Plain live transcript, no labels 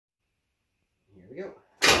we go.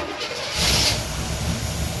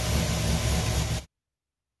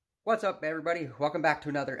 What's up, everybody? Welcome back to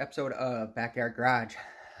another episode of Backyard Garage.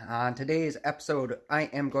 On today's episode, I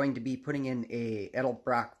am going to be putting in a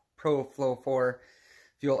Edelbrock Pro-Flo 4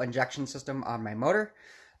 fuel injection system on my motor.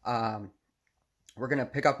 We're going to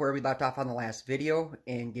pick up where we left off on the last video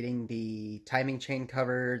and getting the timing chain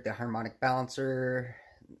covered, the harmonic balancer,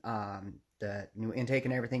 the new intake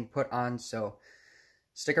and everything put on. So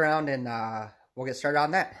stick around and we'll get started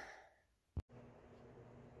on that.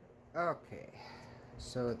 Okay,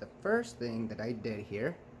 so the first thing that I did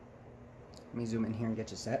here, let me zoom in here and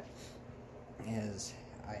get you set, is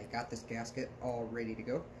I got this gasket all ready to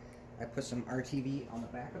go. I put some RTV on the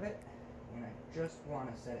back of it, and I just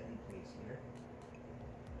want to set it in place here.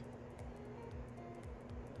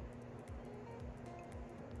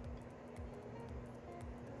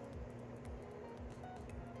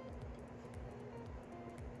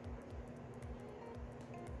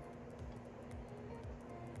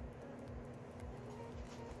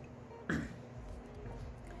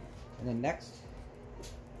 And then next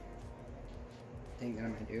thing that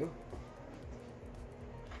I'm going to do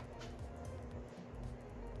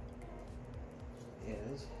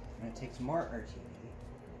is I'm going to take some more RTV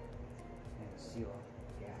and seal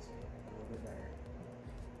the gasket a little bit better.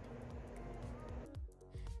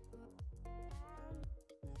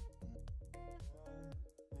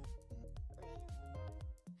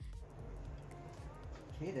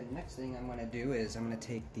 Okay, the next thing I'm going to do is I'm going to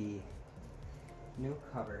take the new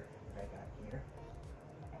cover that I got here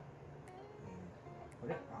and put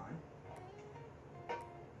it on.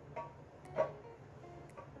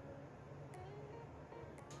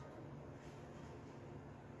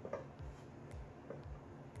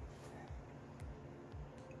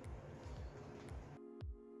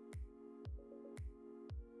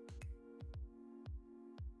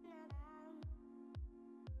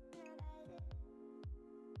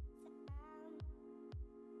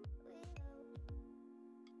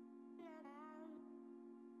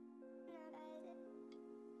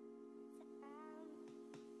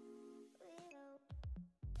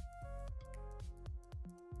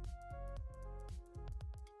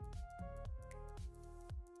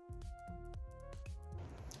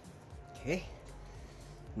 Okay,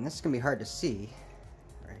 and this is going to be hard to see,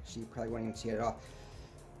 or actually you probably won't even see it at all,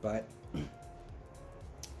 but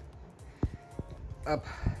up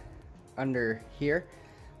under here,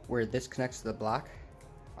 where this connects to the block,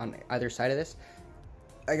 on either side of this,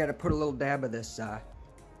 I got to put a little dab of this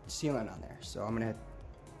sealant on there, so I'm going to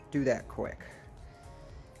do that quick.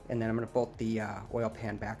 And then I'm going to bolt the oil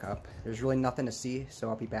pan back up. There's really nothing to see, so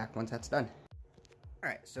I'll be back once that's done.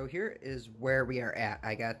 Alright, so here is where we are at.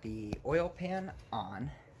 I got the oil pan on.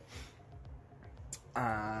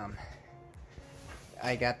 I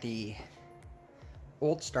got the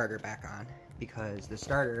old starter back on because the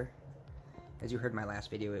starter, as you heard in my last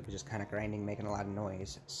video, it was just kind of grinding, making a lot of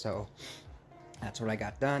noise. So that's what I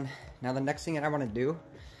got done. Now the next thing that I want to do,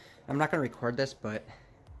 I'm not going to record this, but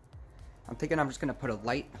I'm thinking I'm just going to put a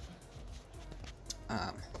light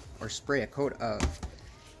or spray a coat of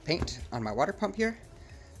paint on my water pump here.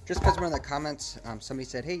 Just because one of the comments, somebody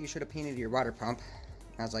said, hey, you should have painted your water pump.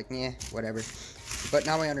 And I was like, nah, whatever. But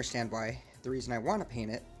now I understand why. The reason I want to paint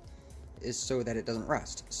it is so that it doesn't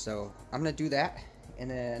rust. So I'm going to do that. And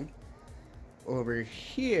then over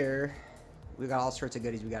here, we got all sorts of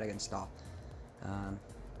goodies we got to install.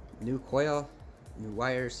 New coil, new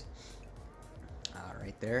wires.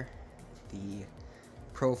 Right there. The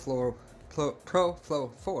Pro-Flo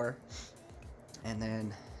 4. And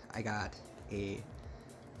then I got a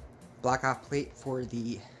block off plate for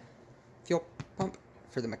the fuel pump,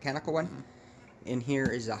 for the mechanical one. In here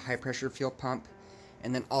is a high pressure fuel pump,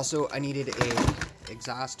 and then also I needed a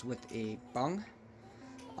exhaust with a bung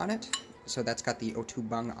on it, so that's got the O2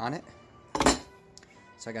 bung on it.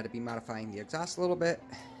 So I got to be modifying the exhaust a little bit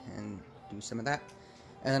and do some of that.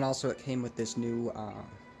 And then also it came with this new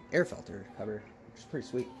air filter cover, which is pretty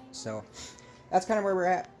sweet. So that's kind of where we're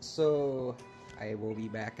at. So I will be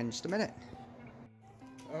back in just a minute.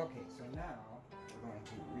 Okay, so now we're going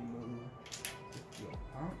to remove the fuel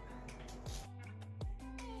pump.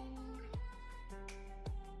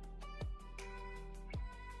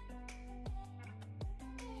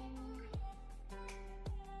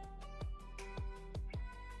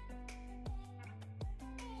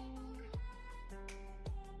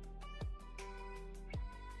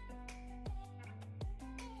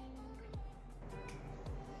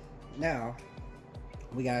 Now,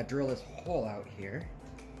 we gotta drill this hole out here.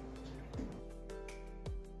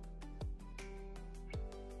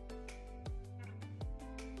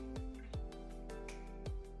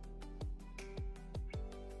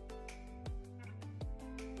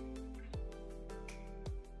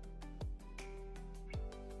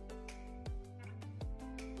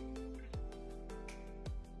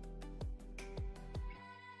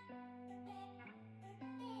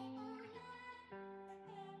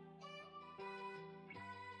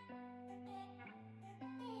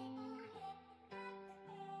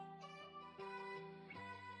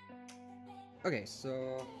 Okay,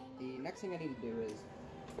 so the next thing I need to do is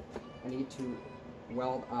I need to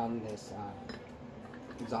weld on this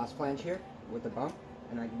exhaust flange here with the bump,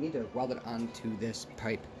 and I need to weld it onto this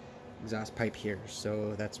pipe, exhaust pipe here.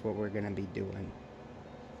 So that's what we're going to be doing.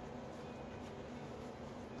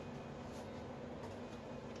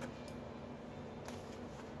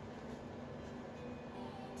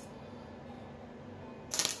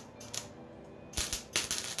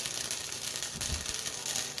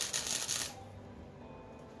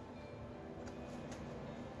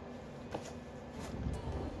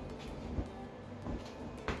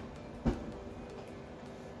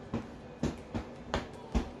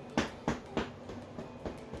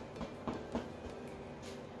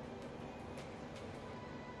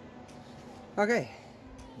 Okay,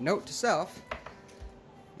 note to self,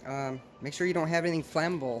 make sure you don't have anything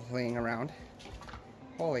flammable laying around.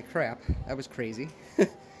 Holy crap, that was crazy.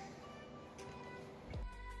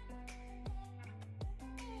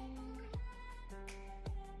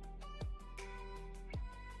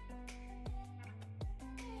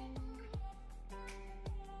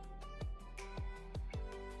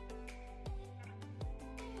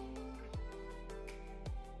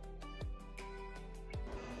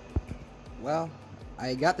 Well,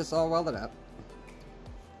 I got this all welded up.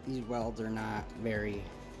 These welds are not very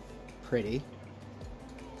pretty,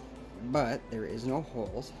 but there is no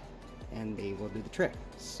holes, and they will do the trick.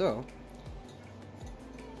 So,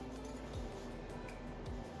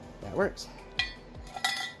 that works.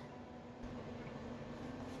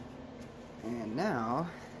 And now,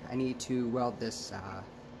 I need to weld this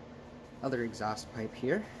other exhaust pipe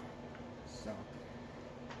here. So,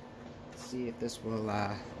 see if this will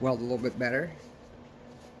weld a little bit better.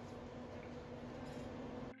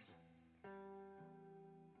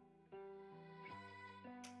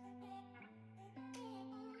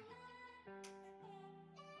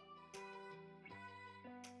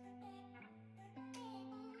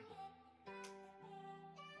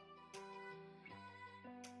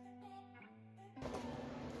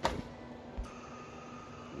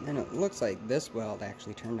 And it looks like this weld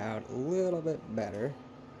actually turned out a little bit better.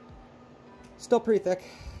 Still pretty thick.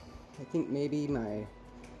 I think maybe my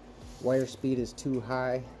wire speed is too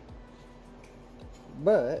high,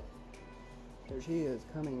 but there she is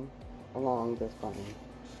coming along just fine.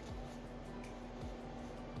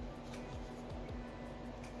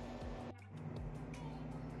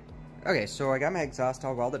 Okay, so I got my exhaust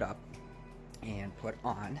all welded up and put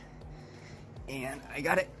on, and I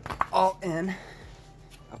got it all in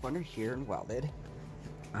up under here and welded.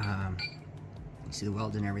 You see the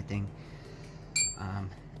weld and everything.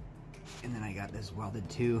 And then I got this welded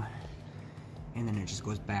too, and then it just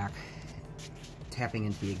goes back, tapping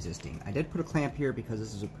into the existing. I did put a clamp here because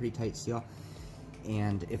this is a pretty tight seal,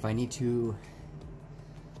 and if I need to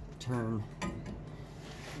turn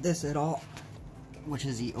this at all, which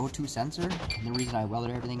is the O2 sensor, and the reason I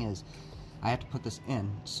welded everything is I have to put this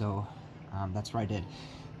in, so that's what I did.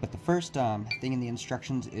 But the first thing in the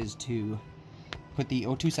instructions is to put the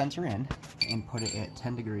O2 sensor in and put it at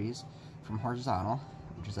 10 degrees from horizontal,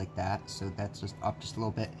 which is like that. So that's just up just a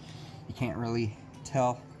little bit. You can't really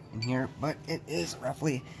tell in here, but it is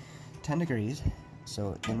roughly 10 degrees.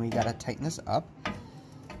 So then we gotta tighten this up.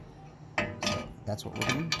 So that's what we're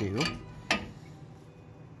gonna do.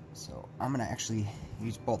 So I'm gonna actually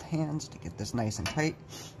use both hands to get this nice and tight.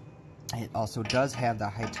 It also does have the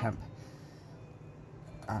high temp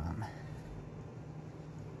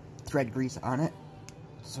thread grease on it,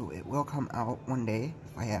 so it will come out one day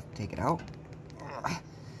if I have to take it out.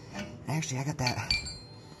 Actually, I got that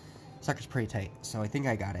sucker's pretty tight, so I think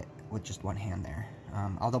I got it with just one hand there.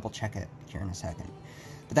 I'll double check it here in a second,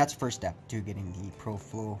 but that's the first step to getting the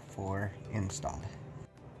Pro-Flo 4 installed.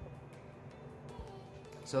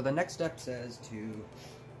 So the next step says to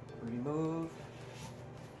remove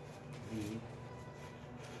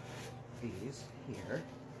these here.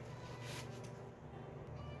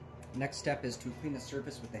 Next step is to clean the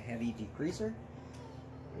surface with a heavy degreaser,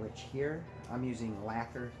 which here I'm using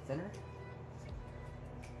lacquer thinner.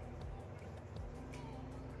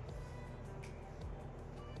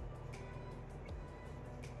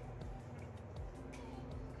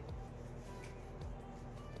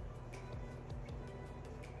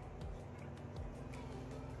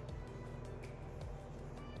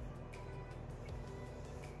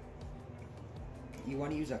 You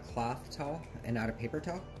want to use a cloth towel and not a paper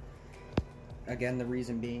towel. Again, the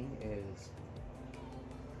reason being is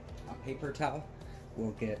a paper towel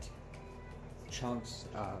will get chunks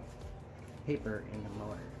of paper in the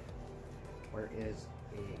motor, whereas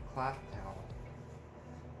a cloth towel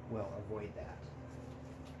will avoid that.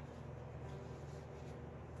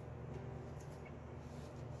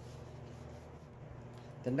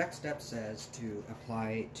 The next step says to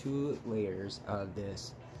apply 2 layers of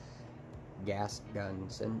this gasket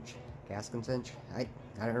cinch. I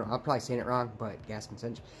don't know, I'm probably saying it wrong, but gasket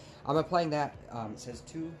cinch. I'm applying that. It says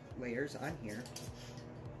 2 layers on here.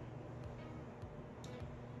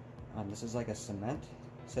 This is like a cement.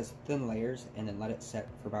 It says thin layers, and then let it set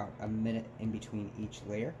for about a minute in between each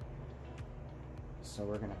layer. So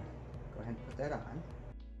we're gonna go ahead and put that on.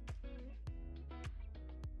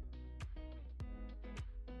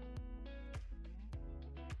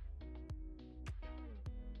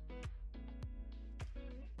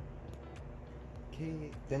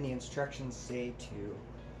 Okay, then the instructions say to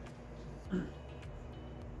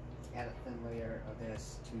add a thin layer of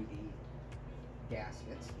this to the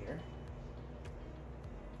gaskets here.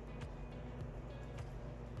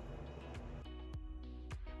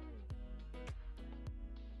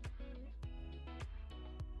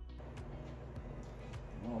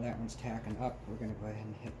 While that one's tacking up, we're going to go ahead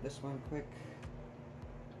and hit this one quick.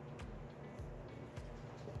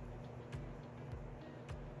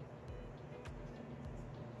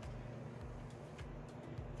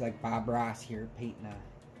 Like Bob Ross here painting a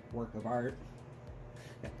work of art.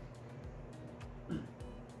 If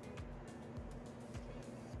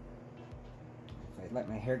I let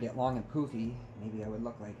my hair get long and poofy, maybe I would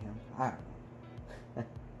look like him. I don't know.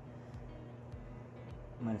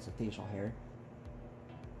 Minus a facial hair.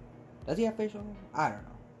 Does he have facial hair? I don't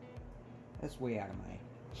know. That's way out of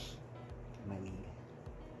my league.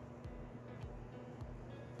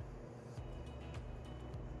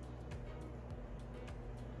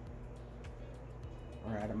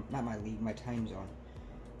 Or not my league, my time zone.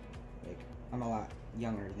 Like, I'm a lot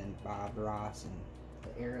younger than Bob Ross and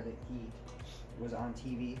the era that he was on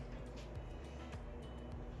TV.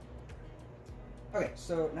 Okay,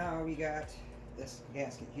 so now we got this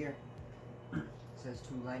gasket here. It says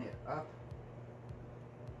to line it up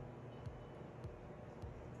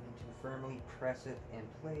and to firmly press it in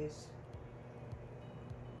place.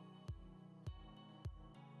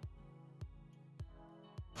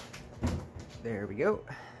 There we go.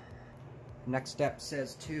 Next step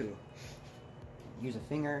says to use a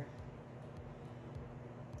finger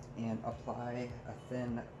and apply a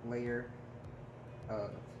thin layer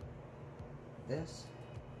of this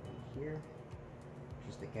right here,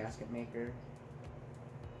 which is the gasket maker,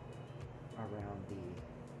 around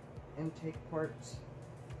the intake ports.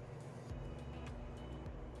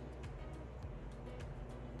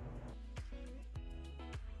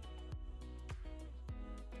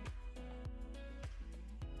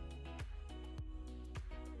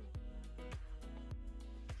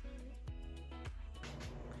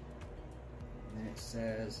 And then it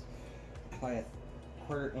says apply a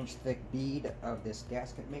 1/4 inch thick bead of this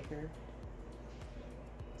gasket maker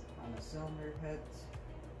on the cylinder heads.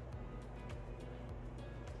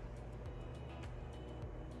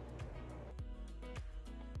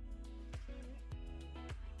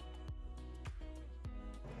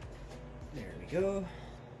 There we go.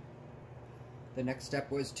 The next step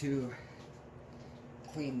was to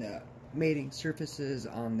clean the mating surfaces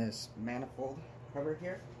on this manifold cover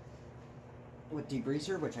here with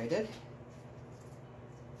degreaser, which I did.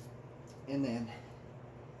 And then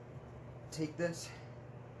take this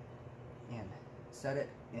and set it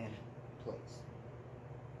in place.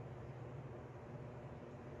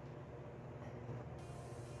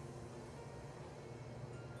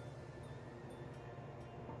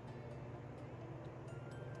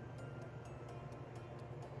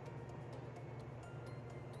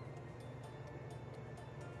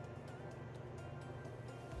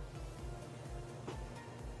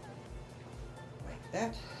 Like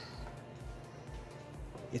that.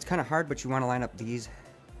 It's kind of hard, but you want to line up these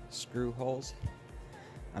screw holes.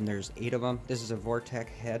 There's 8 of them. This is a Vortec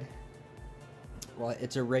head. Well,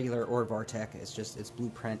 it's a regular or Vortec. It's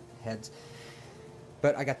blueprint heads.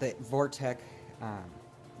 But I got the Vortec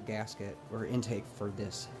gasket or intake for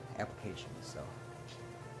this application. So,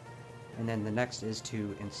 and then the next is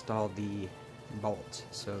to install the bolts.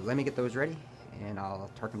 So let me get those ready, and I'll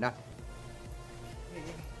torque them down.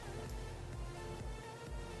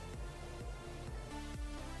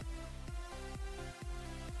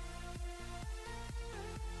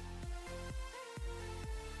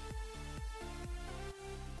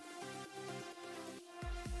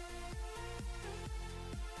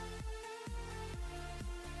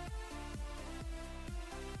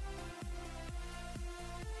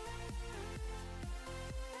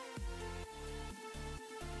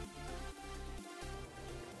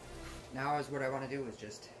 Now is what I want to do is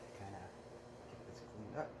just kind of get this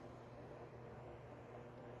cleaned up.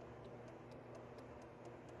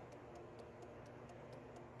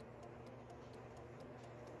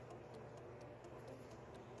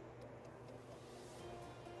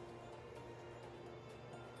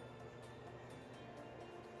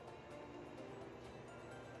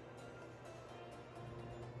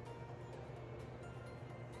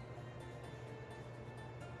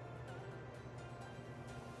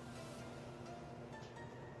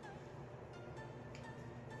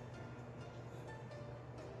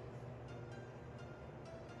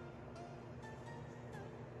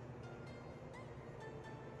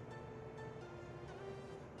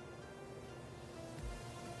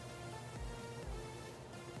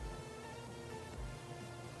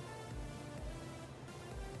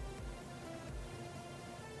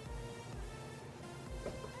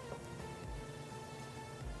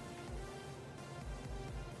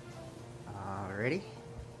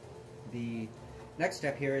 Next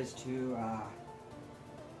step here is to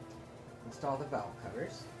install the valve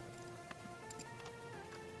covers.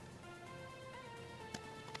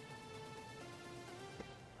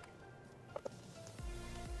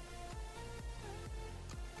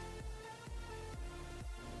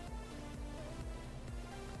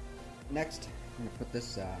 Next, I'm going to put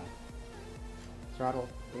this throttle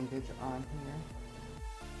linkage on here.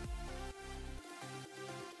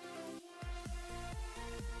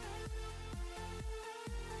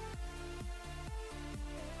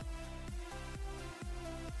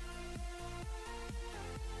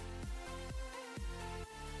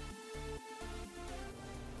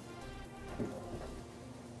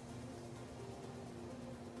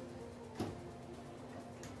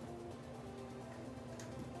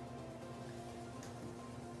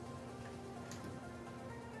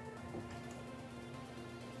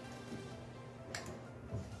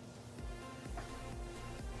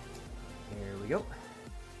 There we go.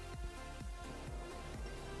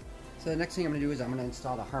 So the next thing I'm going to do is I'm going to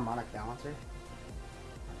install the harmonic balancer.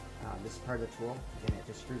 This is part of the tool, and it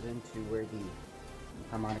just screws into where the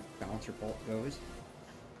harmonic balancer bolt goes.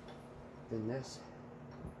 Then this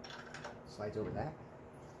slides over that,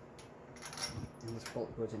 and this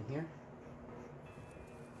bolt goes in here,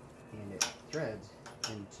 and it threads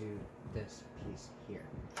into this piece here.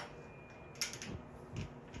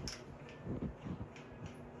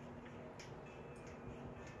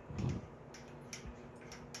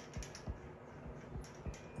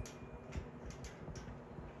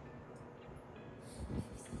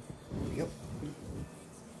 Yep.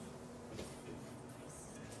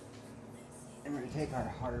 And we're going to take our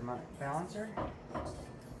harmonic balancer and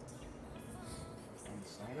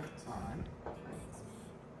slide it on.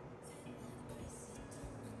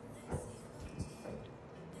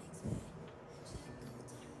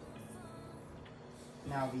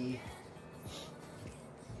 Now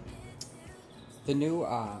the new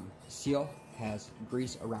seal has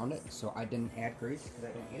grease around it, so I didn't add grease because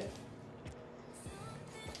I don't need it.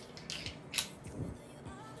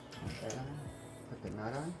 Put the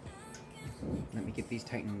nut on. Let me get these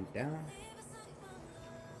tightened down.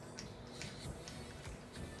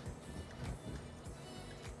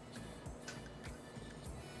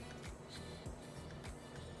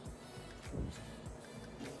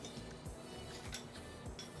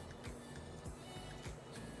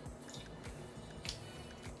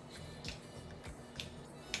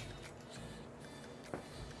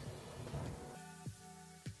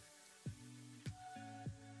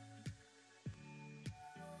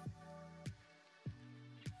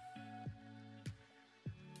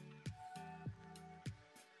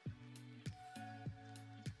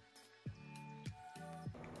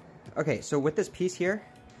 Okay, so with this piece here,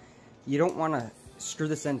 you don't want to screw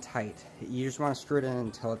this in tight. You just want to screw it in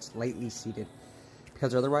until it's lightly seated,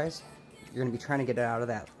 because otherwise you're going to be trying to get it out of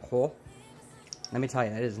that hole. Let me tell you,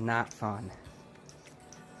 that is not fun.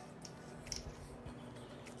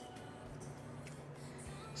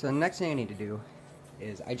 So the next thing I need to do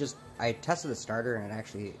is I tested the starter, and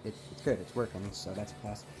it's good, it's working, so that's a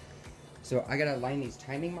plus. So I gotta line these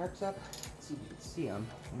timing marks up. Let's see if you can see them.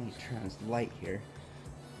 Let me turn on this light here.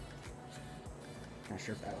 Not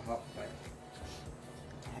sure if that'll help, but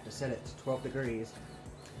I have to set it to 12 degrees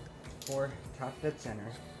for top dead center,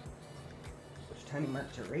 which timing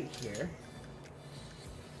marks are right here.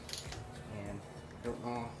 And I don't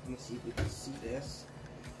know, let me see if you can see this.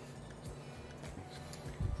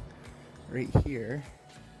 Right here.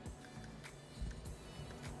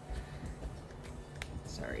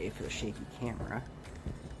 Sorry for the shaky camera.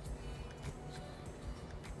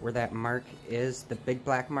 Where that mark is, the big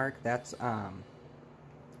black mark, that's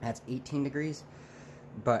 18 degrees,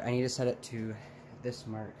 but I need to set it to this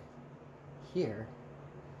mark here.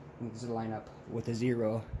 It needs to line up with a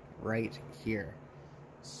 0 right here.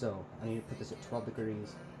 So I need to put this at 12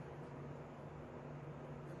 degrees.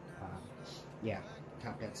 Yeah,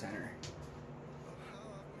 top dead center.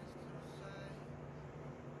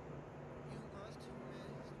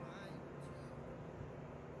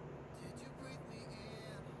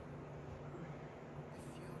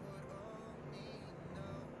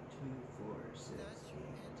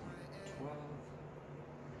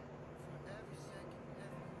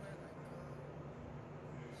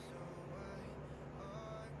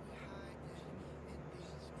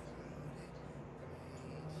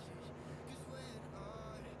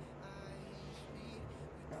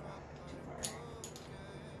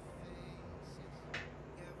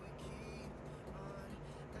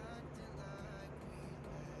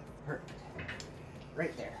 Perfect.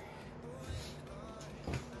 Right there.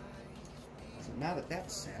 So now that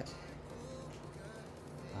that's set,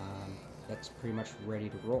 that's pretty much ready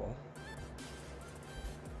to roll.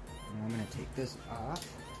 Now I'm going to take this off.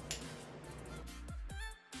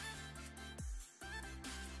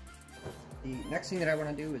 The next thing that I want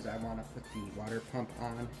to do is I want to put the water pump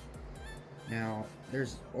on. Now,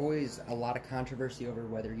 there's always a lot of controversy over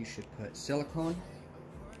whether you should put silicone,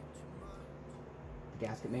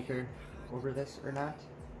 gasket maker, over this or not.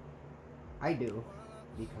 I do,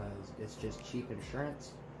 because it's just cheap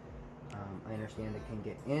insurance. I understand it can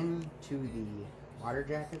get into the water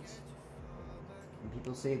jackets, and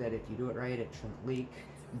people say that if you do it right, it shouldn't leak,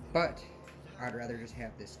 but I'd rather just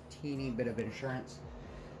have this teeny bit of insurance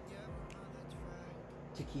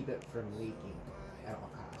to keep it from leaking at all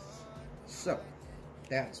costs. So,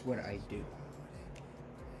 that's what I do.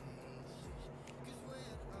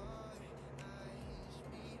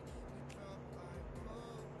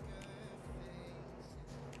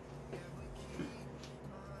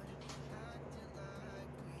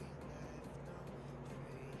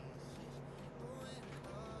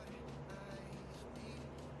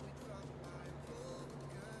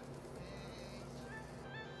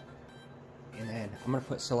 And then I'm going to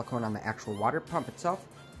put silicone on the actual water pump itself.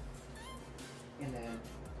 And then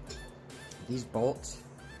these bolts,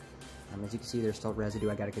 as you can see, there's still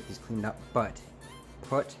residue. I got to get these cleaned up. But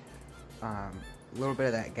put a little bit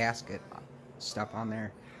of that gasket stuff on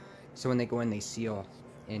there, so when they go in, they seal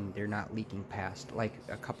and they're not leaking past. Like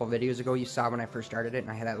a couple videos ago, you saw when I first started it,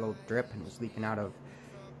 and I had that little drip and it was leaking out of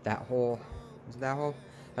that hole. Was it that hole?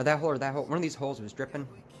 Or that hole or that hole? One of these holes was dripping.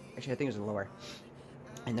 Actually, I think it was lower.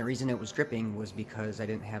 And the reason it was dripping was because I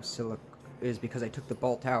didn't have because I took the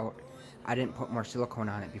bolt out. I didn't put more silicone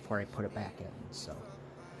on it before I put it back in. So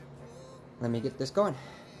let me get this going.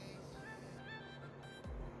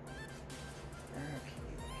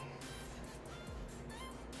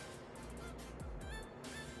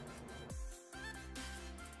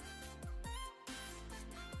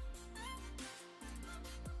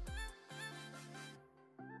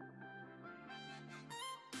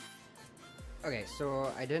 Okay,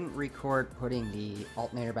 so I didn't record putting the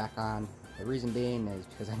alternator back on. The reason being is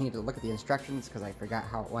because I needed to look at the instructions because I forgot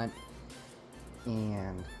how it went.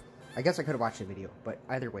 And I guess I could have watched the video, but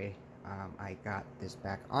either way, I got this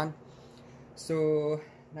back on. So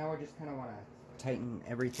now I just kind of want to tighten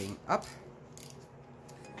everything up.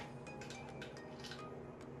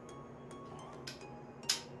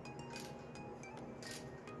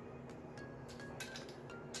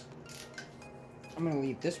 I'm going to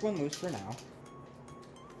leave this one loose for now.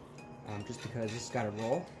 Just because this has got to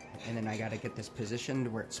roll, and then I got to get this positioned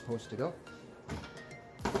where it's supposed to go.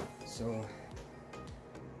 So,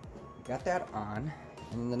 got that on,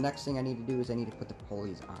 and the next thing I need to do is I need to put the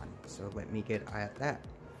pulleys on. So let me get at that.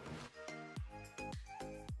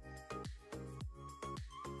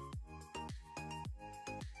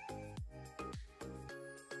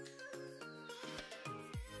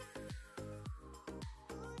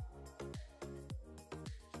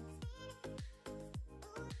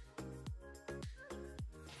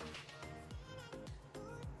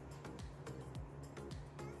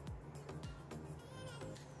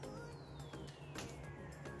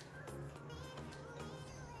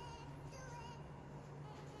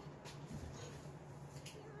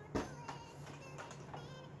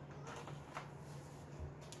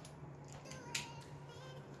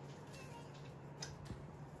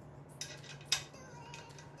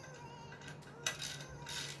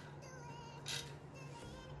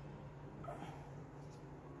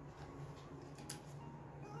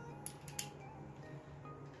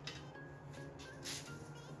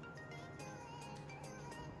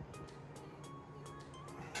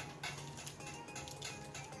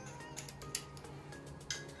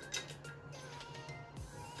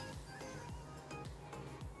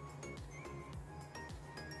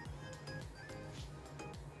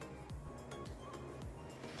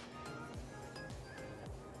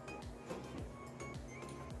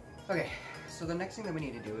 Okay, so the next thing that we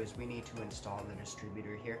need to do is we need to install the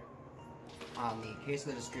distributor here. On the case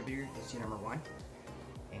of the distributor, you'll see number 1,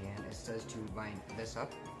 and it says to line this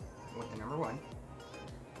up with the number 1,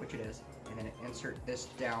 which it is, and then insert this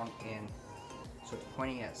down in, so it's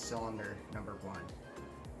pointing at cylinder number 1.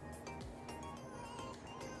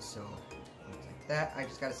 So, like that. I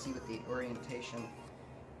just got to see what the orientation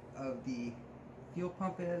of the fuel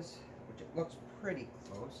pump is, which it looks pretty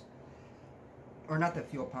close. Or not the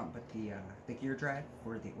fuel pump, but the gear drive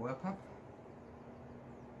for the oil pump.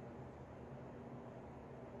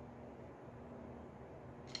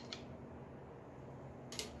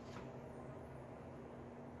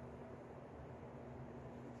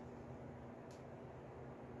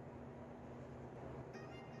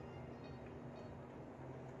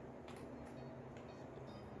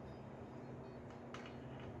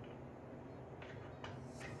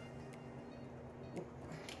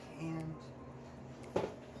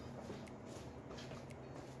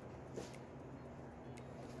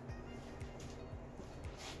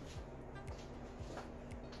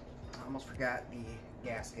 almost forgot the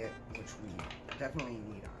gasket, which we definitely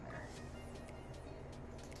need on there.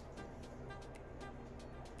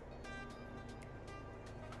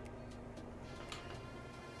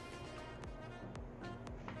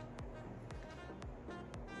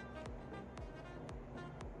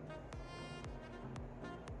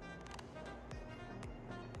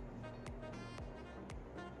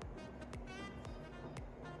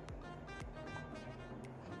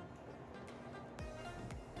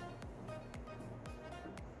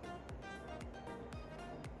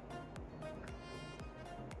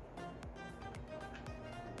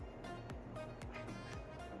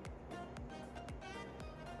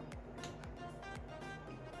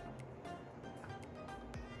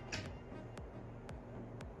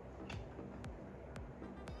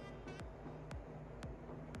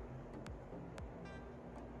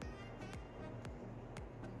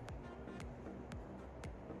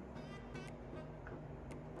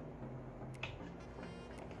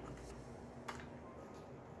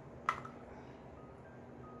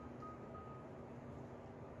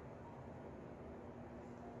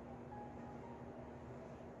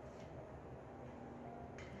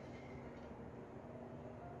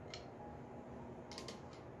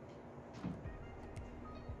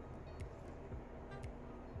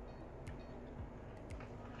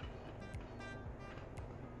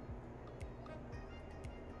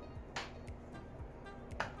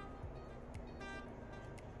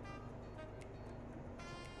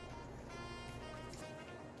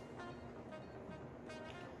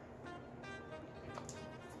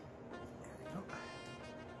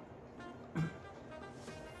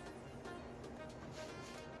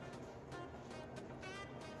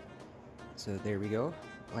 So there we go.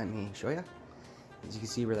 Let me show you. As you can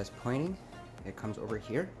see where that's pointing, it comes over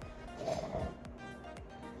here.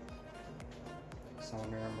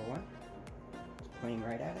 Cylinder number 1 is pointing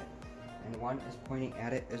right at it, and 1 is pointing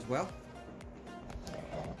at it as well.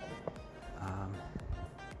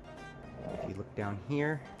 If you look down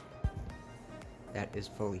here, that is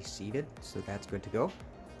fully seated, so that's good to go.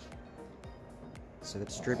 So the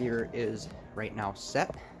distributor is right now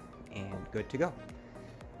set and good to go.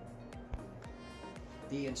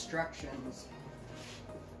 The instructions,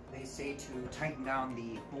 they say to tighten down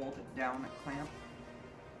the hold down clamp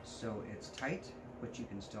so it's tight, but you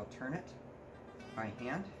can still turn it by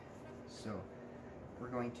hand. So we're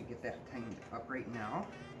going to get that tightened up right now.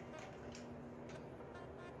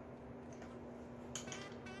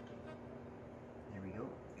 There we go.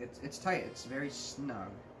 It's tight, it's very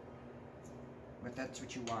snug, but that's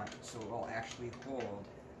what you want, so it will actually hold.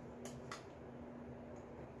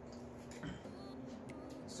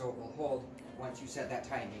 So it will hold once you set that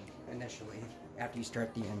timing initially, after you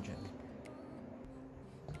start the engine.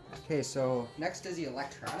 Okay, so next is the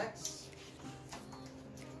electronics.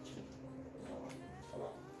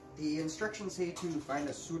 The instructions say to find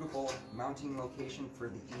a suitable mounting location for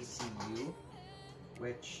the ECU,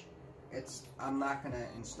 which I'm not going to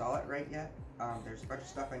install it right yet. There's a bunch of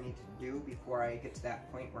stuff I need to do before I get to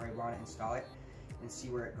that point where I want to install it and see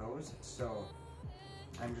where it goes. So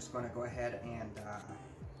I'm just going to go ahead and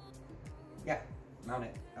yeah, mount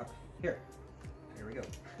it up here. There we go.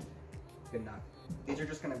 Good enough. These are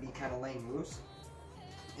just going to be kind of laying loose.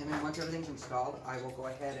 And then once everything's installed, I will go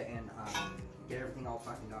ahead and get everything all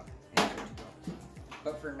buttoned up and good to go.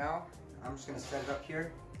 But for now, I'm just going to set it up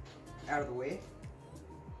here, out of the way,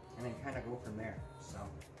 and then kind of go from there.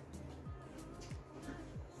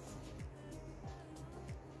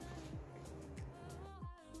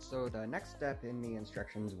 So the next step in the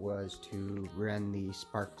instructions was to run the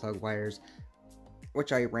spark plug wires,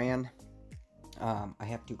 which I ran. I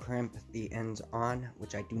have to crimp the ends on,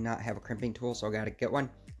 which I do not have a crimping tool, so I gotta get one.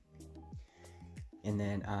 And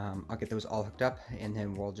then I'll get those all hooked up, and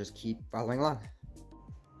then we'll just keep following along.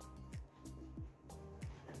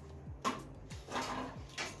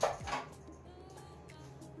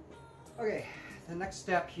 Okay, the next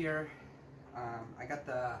step here,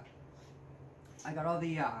 I got all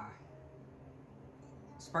the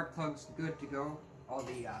spark plugs good to go, all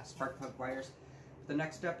the spark plug wires. The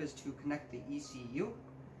next step is to connect the ECU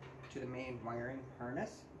to the main wiring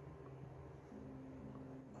harness.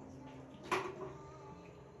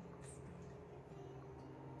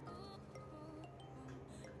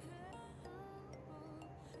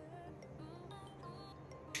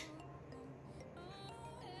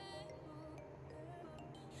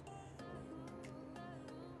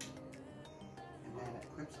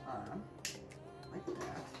 Clips on like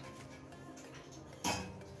that. So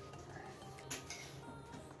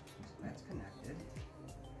that's connected.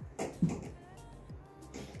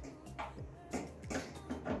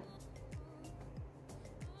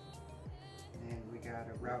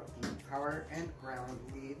 power and ground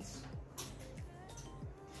leads.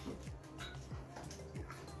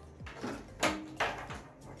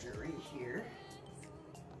 Which are right here.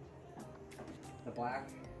 The black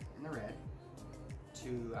and the red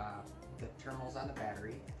to the terminals on the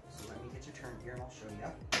battery. So let me get you turned here and I'll show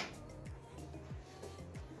you.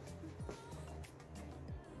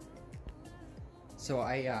 So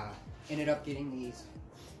I ended up getting these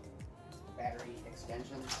battery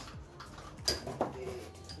extensions. They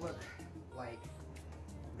look like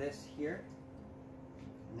this here,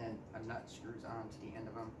 and then a nut screws on to the end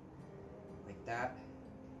of them like that.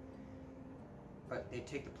 But they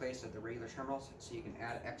take the place of the regular terminals, so you can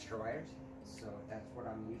add extra wires. So that's what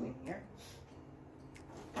I'm using here.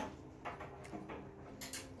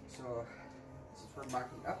 So this is for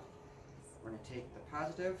mocking up. We're going to take the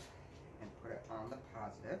positive and put it on the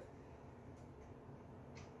positive.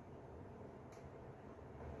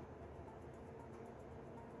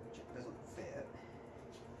 Which it doesn't fit.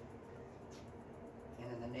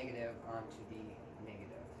 And then the negative onto the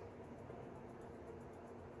negative.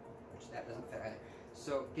 Which that doesn't fit either.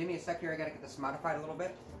 So give me a sec here, I gotta get this modified a little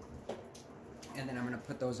bit. And then I'm gonna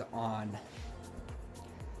put those on.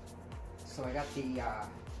 So I got the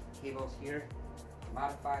cables here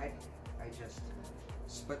modified. I just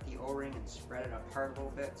split the O-ring and spread it apart a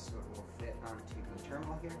little bit so it will fit onto the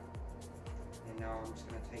terminal here. And now I'm just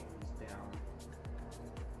going to tighten these down.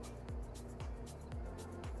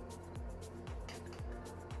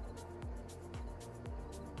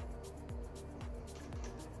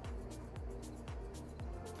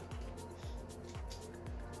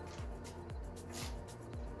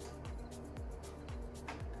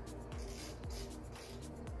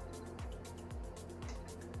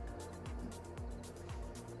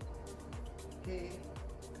 Okay.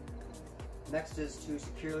 Next is to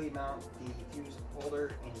securely mount the fuse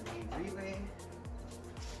holder in the main relay.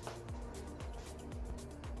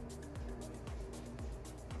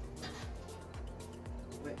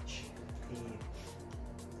 Which,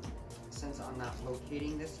 since I'm not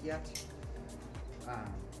locating this yet,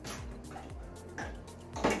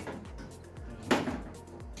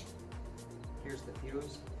 here's the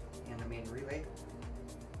fuse and the main relay.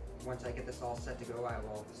 Once I get this all set to go, I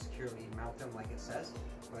will securely mount them like it says.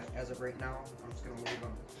 But as of right now, I'm just going to leave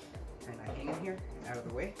them kind of hanging here, out of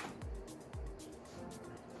the way.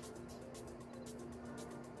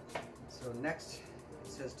 So next,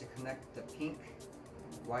 it says to connect the pink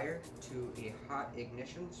wire to a hot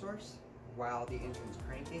ignition source while the engine's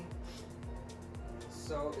cranking.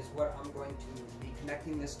 So is what I'm going to be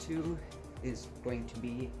connecting this to is going to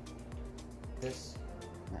be this.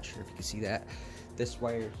 I'm not sure if you can see that. This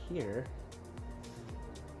wire here,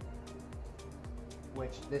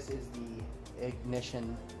 which this is the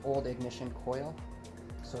ignition, old ignition coil.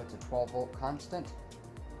 So it's a 12 volt constant.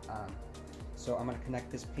 So I'm going to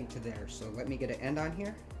connect this pink to there. So let me get an end on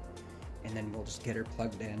here and then we'll just get her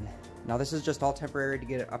plugged in. Now this is just all temporary to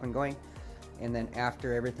get it up and going. And then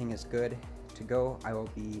after everything is good to go, I will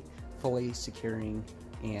be fully securing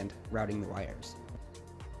and routing the wires.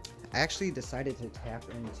 I actually decided to tap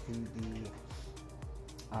into the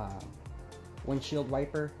windshield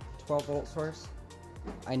wiper 12 volt source.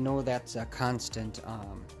 I know that's a constant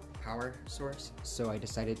power source, so I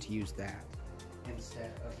decided to use that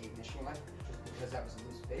instead of the ignition one, just because that was a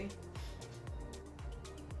loose fitting.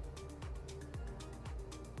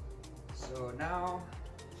 So now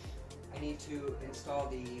I need to install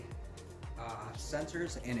the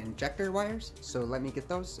sensors and injector wires, so let me get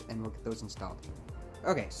those and we'll get those installed.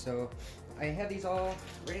 Okay, so I have these all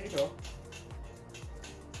ready to go.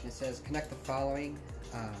 It says connect the following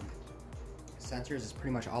sensors, is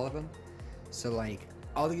pretty much all of them. So like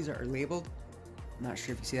all these are labeled. I'm not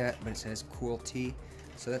sure if you see that, but it says cool T.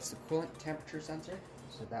 So that's the coolant temperature sensor.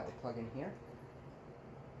 So that will plug in here.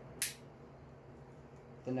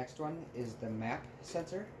 The next one is the map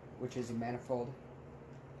sensor, which is a manifold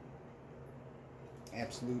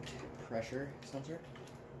absolute pressure sensor.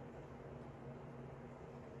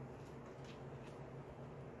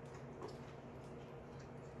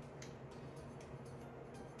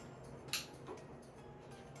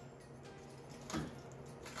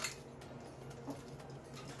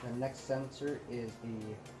 The next sensor is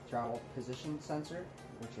the throttle position sensor,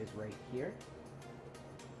 which is right here.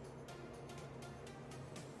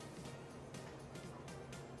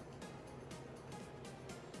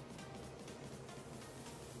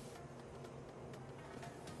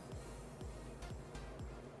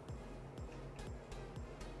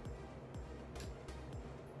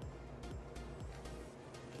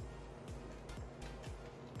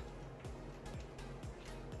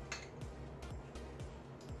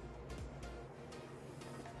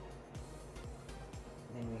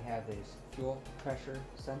 have this fuel pressure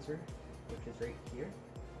sensor, which is right here.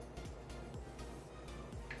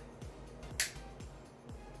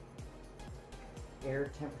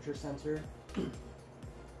 Air temperature sensor,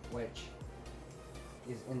 which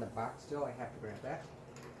is in the box still. I have to grab that.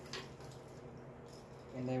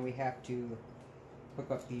 And then we have to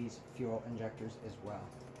hook up these fuel injectors as well.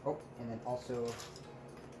 Oh, and then also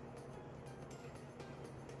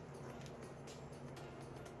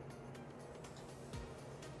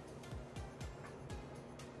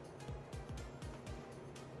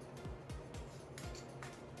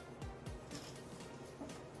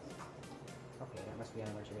okay, that must be on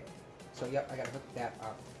emergency. So yep, I gotta hook that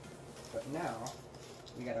up. But now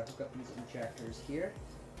we gotta hook up these injectors here.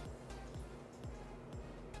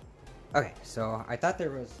 Okay, so I thought I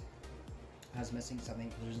was missing something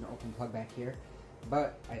because there's an open plug back here,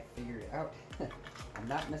 but I figured it out. I'm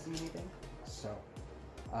not missing anything. So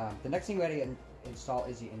the next thing we gotta install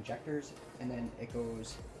is the injectors, and then it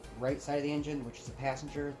goes right side of the engine, which is the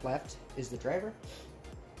passenger, left is the driver,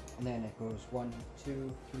 and then it goes 1,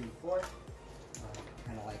 2, 3, 4,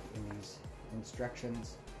 kind of like in these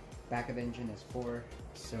instructions. Back of engine is 4,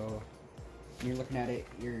 so when you're looking at it,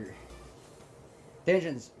 the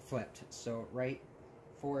engine's flipped, so right,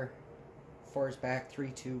 4 is back,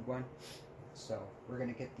 3, 2, 1. So we're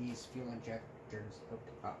gonna get these fuel injectors hooked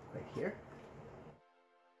up right here.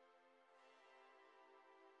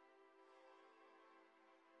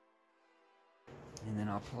 And then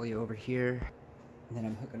I'll pull you over here, and then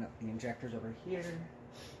I'm hooking up the injectors over here.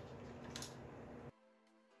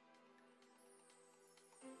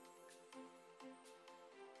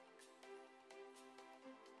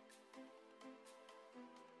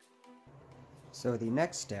 So the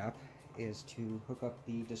next step is to hook up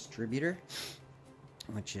the distributor,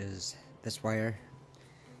 which is this wire.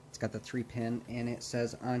 It's got the 3-pin, and it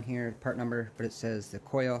says on here part number, but it says the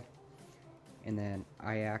coil, and then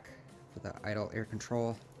IAC for the idle air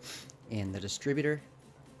control, and the distributor.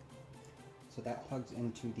 So that plugs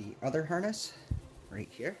into the other harness right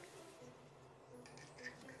here.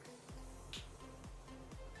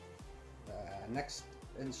 The next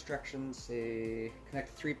instructions say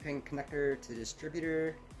connect 3-pin connector to the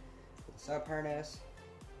distributor with the sub harness.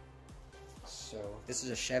 So this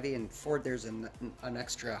is a Chevy, and Ford there's an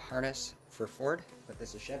extra harness for Ford, but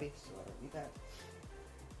this is Chevy, so I don't need that.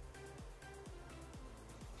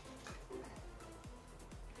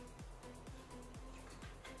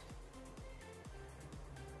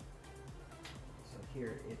 So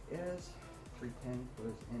here it is. 3-pin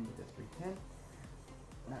goes into the 3-pin.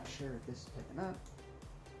 Not sure if this is picking up.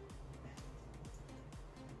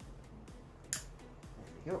 There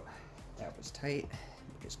we go. That was tight,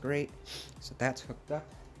 which is great. So that's hooked up.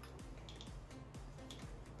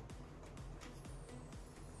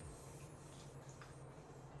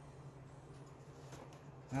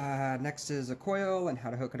 Next is a coil and how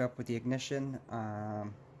to hook it up with the ignition.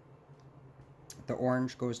 The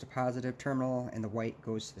orange goes to positive terminal and the white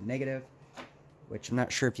goes to the negative, which I'm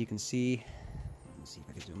not sure if you can see. Let me see if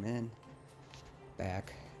I can zoom in.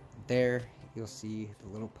 Back there, you'll see the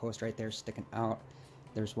little post right there sticking out.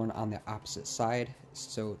 There's one on the opposite side.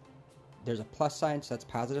 So there's a plus sign, so that's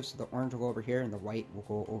positive. So the orange will go over here and the white will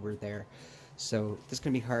go over there. So this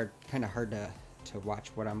can be kind of hard to watch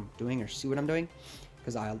what I'm doing or see what I'm doing,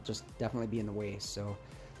 because I'll just definitely be in the way. So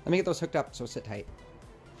let me get those hooked up, so sit tight.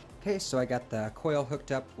 Okay, so I got the coil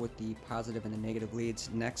hooked up with the positive and the negative leads.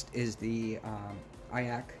 Next is the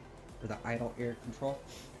IAC, or the idle air control,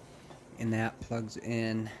 and that plugs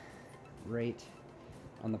in right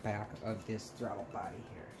on the back of this throttle body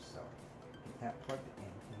here. So get that plugged in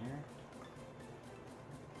here.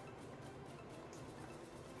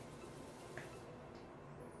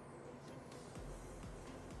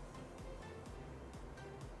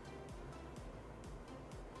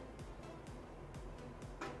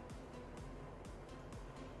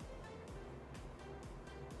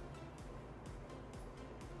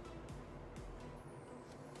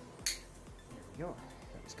 There we go.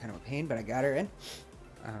 That was kind of a pain, but I got her in.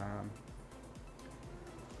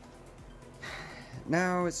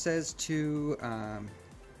 Now it says to,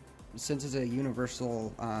 since it's a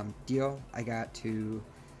universal deal,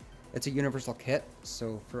 it's a universal kit,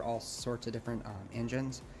 so for all sorts of different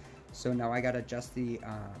engines. So now I got to adjust the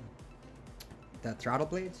throttle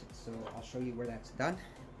blades, so I'll show you where that's done.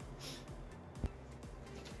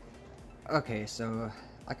 Okay, so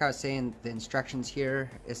like I was saying, the instructions here,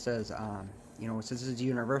 it says, you know, since it's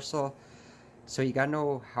universal, so you gotta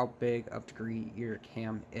know how big of degree your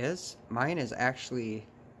cam is. Mine is actually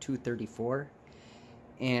 234,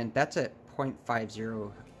 and that's at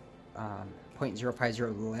 0.50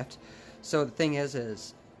 lift. So the thing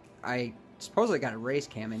is I supposedly got a race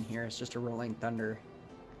cam in here. It's just a Rolling Thunder.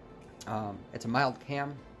 It's a mild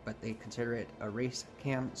cam, but they consider it a race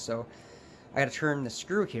cam. So I got to turn the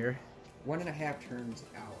screw here 1.5 turns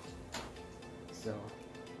out. So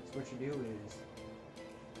what you do is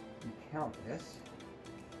you count this.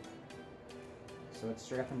 So it's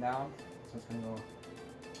straight up and down. So it's going to go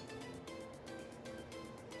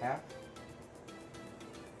half,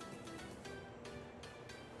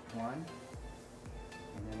 1,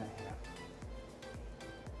 and then a half.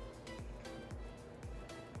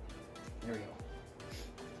 There we go.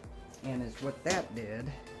 And is what that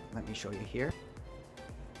did, let me show you here.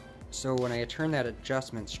 So when I turned that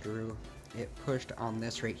adjustment screw, it pushed on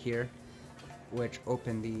this right here, which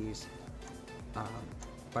opened these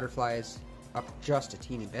butterflies up just a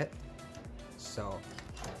teeny bit. So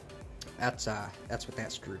that's what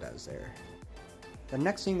that screw does there. The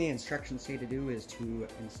next thing the instructions say to do is to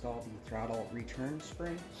install the throttle return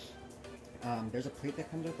spring. There's a plate that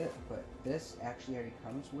comes with it, but this actually already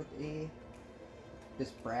comes with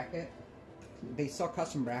this bracket. They sell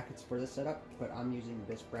custom brackets for this setup, but I'm using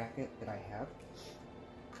this bracket that I have.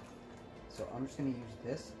 So I'm just going to use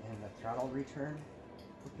this and the throttle return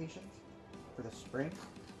locations for the spring.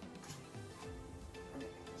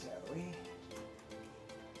 That way.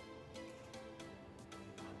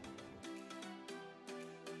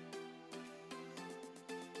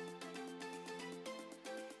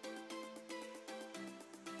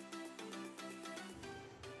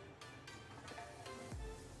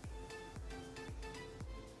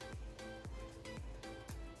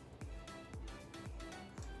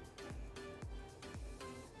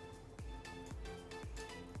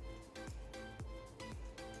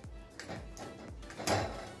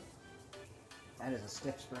 That is a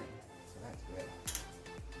stiff spring, so that's good.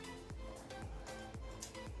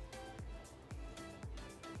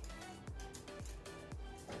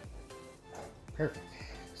 Perfect.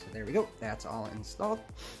 So there we go. That's all installed.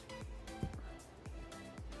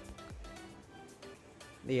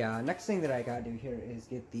 The next thing that I gotta do here is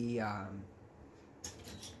get the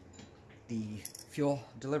fuel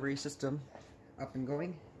delivery system up and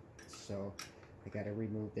going. So I gotta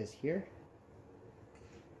remove this here.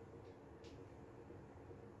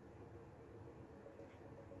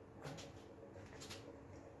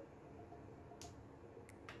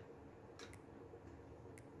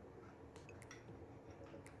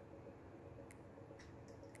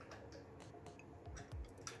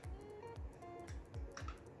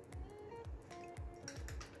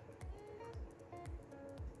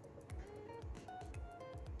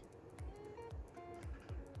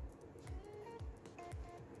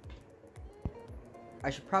 I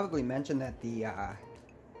should probably mention that the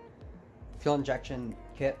fuel injection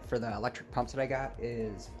kit for the electric pumps that I got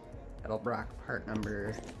is Edelbrock part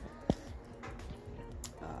number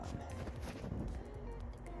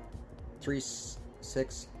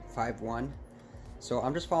 3651. So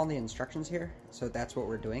I'm just following the instructions here, so that's what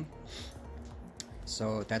we're doing.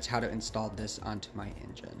 So that's how to install this onto my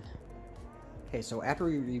engine. Okay, so after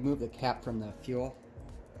we remove the cap from the fuel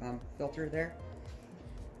filter there,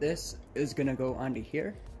 this is gonna go onto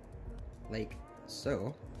here, like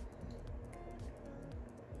so,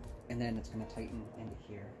 and then it's gonna tighten into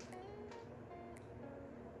here.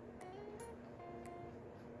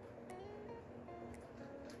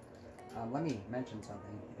 Let me mention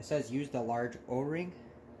something. It says use the large O-ring.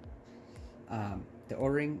 The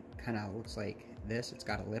O-ring kind of looks like this. It's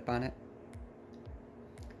got a lip on it,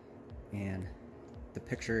 and the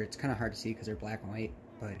picture, it's kind of hard to see because they're black and white,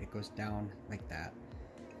 but it goes down like that.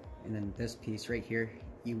 And then this piece right here,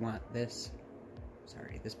 you want this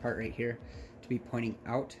part right here to be pointing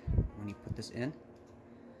out when you put this in,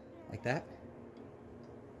 like that.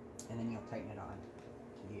 And then you'll tighten it on to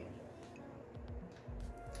the engine.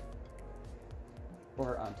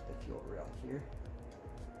 Or onto the fuel rail here.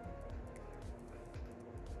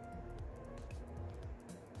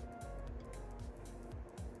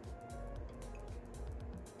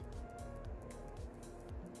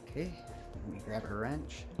 Okay, let me grab a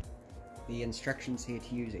wrench. The instructions say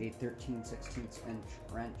to use a 13/16 inch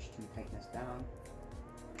wrench to tighten this down.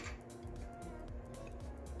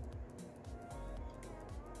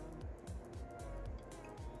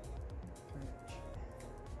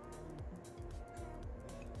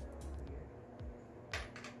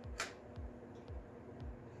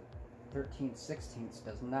 Thirteen 16ths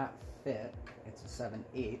does not fit. It's a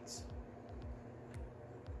 7/8.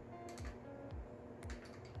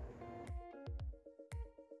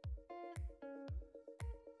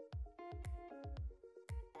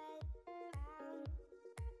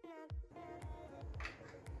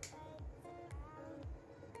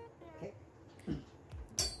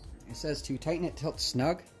 says to tighten it till it's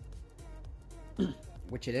snug,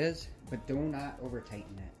 which it is, but do not over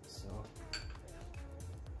tighten it. So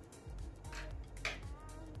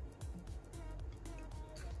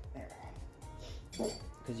there,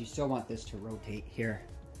 because you still want this to rotate here,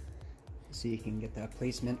 so you can get the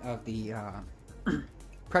placement of the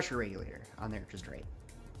pressure regulator on there just right.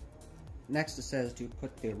 Next, it says to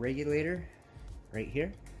put the regulator right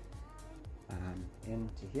here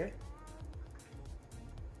into here.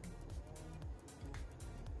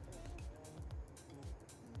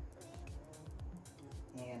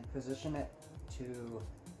 And position it to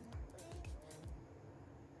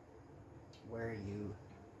where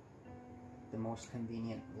the most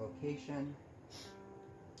convenient location,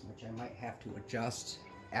 which I might have to adjust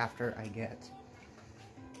after I get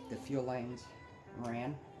the fuel lines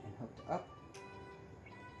ran and hooked up,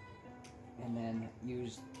 and then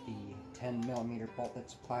use the 10mm bolt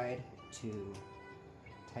that's applied to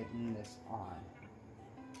tighten this on.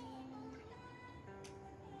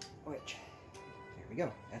 Which, there we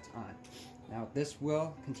go, that's on. Now this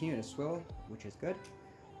will continue to swivel, which is good,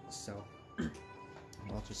 so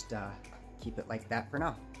we'll just keep it like that for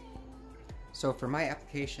now. So for my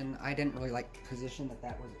application, I didn't really like the position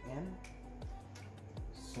that was in,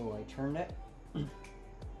 so I turned it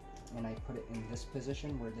and I put it in this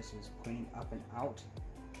position where this is pointing up and out.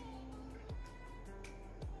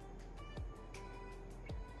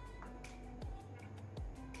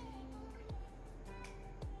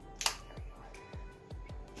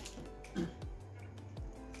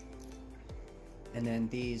 And then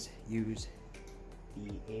these use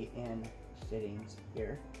the AN fittings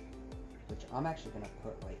here, which I'm actually going to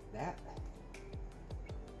put like that,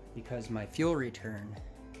 because my fuel return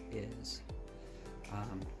is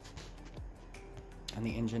on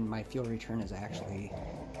the engine. My fuel return is actually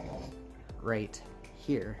right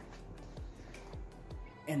here,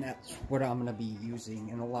 and that's what I'm going to be using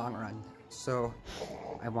in the long run. So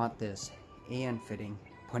I want this AN fitting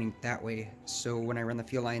pointing that way, so when I run the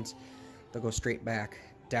fuel lines, they'll go straight back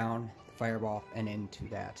down the firewall and into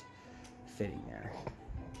that fitting there.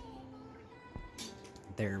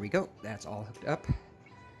 There we go, that's all hooked up.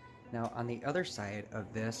 Now on the other side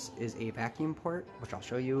of this is a vacuum port, which I'll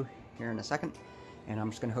show you here in a second, and I'm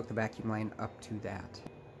just going to hook the vacuum line up to that.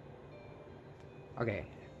 Okay,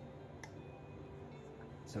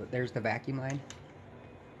 so there's the vacuum line.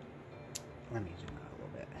 Let me zoom out a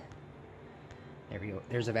little bit. There we go,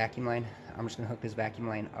 there's a vacuum line. I'm just going to hook this vacuum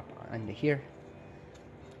line up onto here.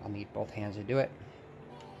 I'll need both hands to do it.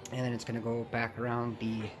 And then it's going to go back around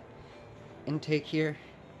the intake here,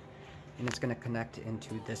 and it's going to connect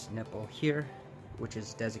into this nipple here, which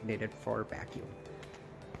is designated for vacuum.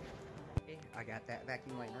 Okay, I got that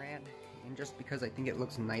vacuum line ran, and just because I think it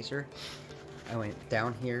looks nicer, I went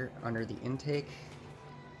down here under the intake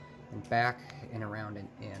and back and around and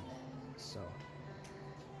in. So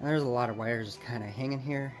there's a lot of wires kind of hanging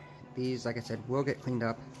here. These, like I said, will get cleaned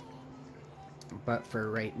up, but for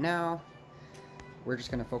right now, we're just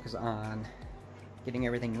going to focus on getting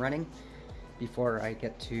everything running before I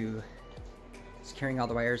get to securing all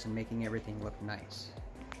the wires and making everything look nice.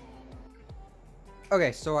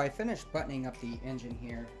 Okay, so I finished buttoning up the engine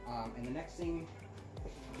here, and the next thing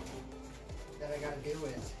that I got to do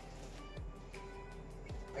is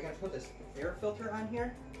I got to put this air filter on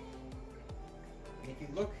here. And if you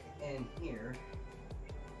look in here,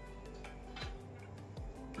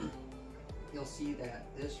 you'll see that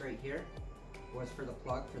this right here was for the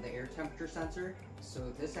plug for the air temperature sensor.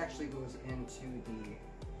 So this actually goes into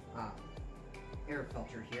the air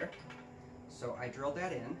filter here. So I drilled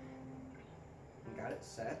that in and got it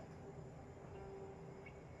set.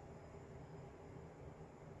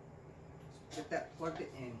 So get that plugged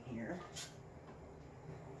in here.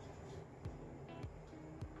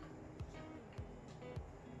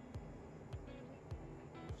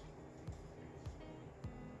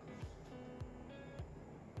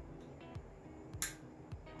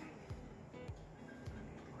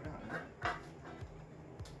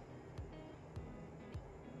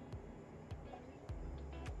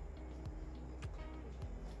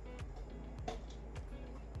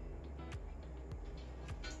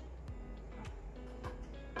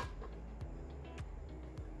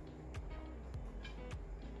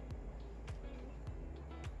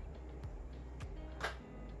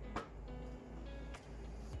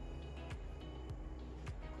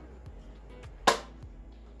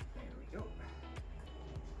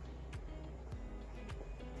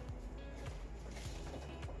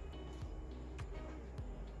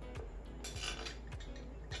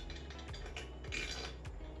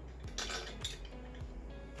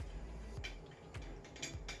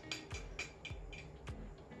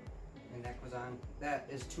 that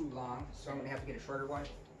is too long, so I'm gonna have to get a shorter one.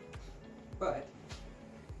 But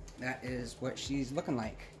that is what she's looking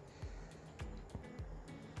like.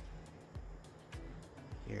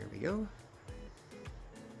 Here we go.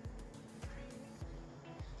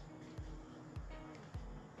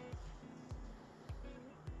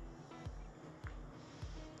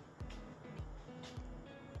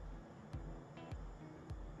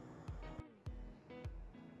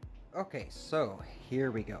 Okay, so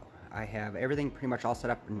here we go. I have everything pretty much all set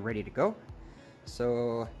up and ready to go.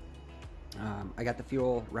 So I got the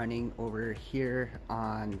fuel running over here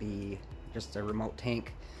on just a remote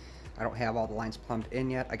tank. I don't have all the lines plumbed in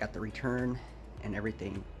yet. I got the return and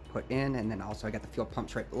everything put in, and then also I got the fuel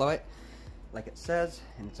pumps right below it, like it says,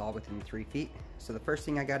 and it's all within 3 feet. So the first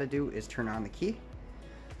thing I got to do is turn on the key,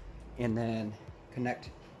 and then connect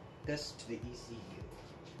this to the ECU.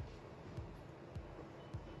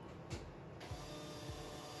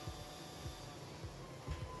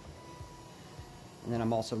 And then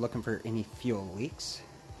I'm also looking for any fuel leaks.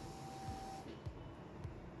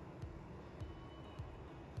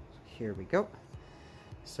 Here we go.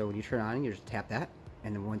 So when you turn on, you just tap that,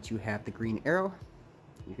 and then once you have the green arrow,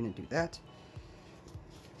 you're going to do that.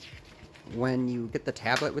 When you get the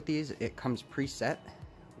tablet with these, it comes preset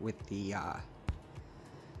with the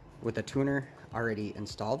tuner already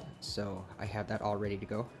installed, so I have that all ready to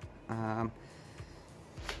go.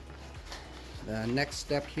 The next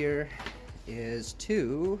step here is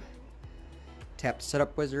to tap the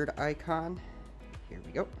setup wizard icon. Here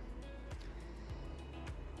we go.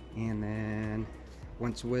 And then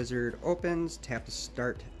once wizard opens, tap to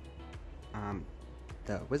start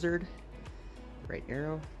the wizard, right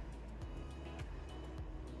arrow.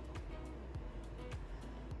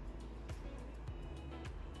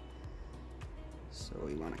 So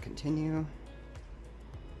we want to continue.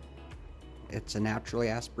 It's a naturally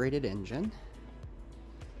aspirated engine.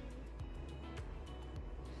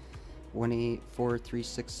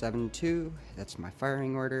 184367 that's my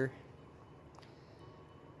firing order.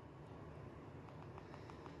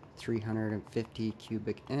 350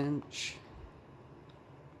 cubic inch.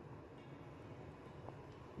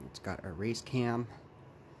 It's got a race cam,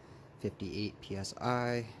 58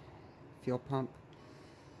 psi fuel pump.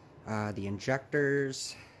 The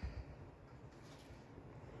injectors,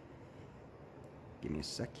 give me a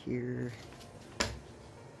sec here.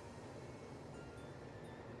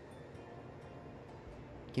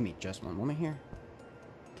 Give me just one moment here.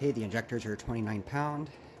 Okay, the injectors are 29 pound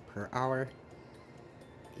per hour.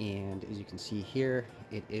 And as you can see here,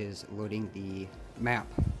 it is loading the map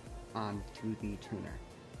onto the tuner.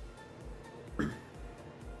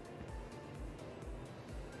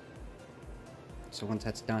 So once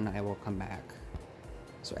that's done, I will come back.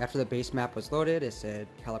 So after the base map was loaded, it said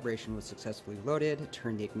calibration was successfully loaded.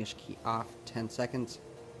 Turn the ignition key off 10 seconds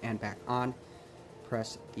and back on.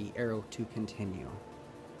 Press the arrow to continue.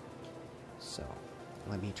 So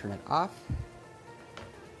let me turn it off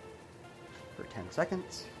for 10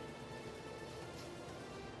 seconds.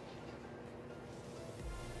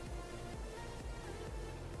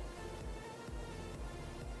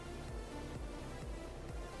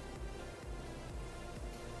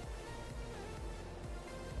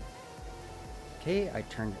 Okay, I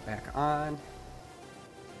turned it back on.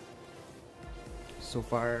 So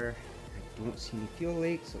far, I don't see any fuel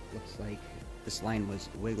leaks. It looks like this line was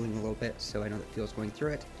wiggling a little bit, so I know that fuel's going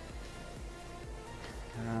through it.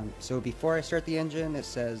 So before I start the engine, it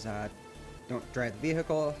says don't drive the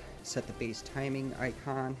vehicle, set the base timing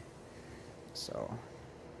icon. So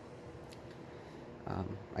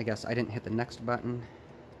I guess I didn't hit the next button.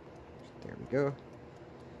 There we go.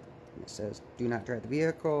 And it says do not drive the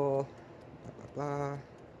vehicle, blah blah blah.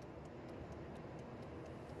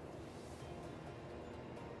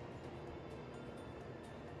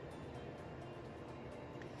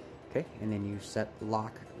 Okay, and then you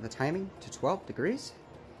lock the timing to 12 degrees.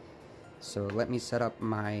 So let me set up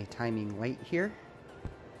my timing light here.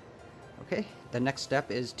 Okay, the next step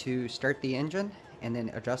is to start the engine and then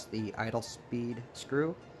adjust the idle speed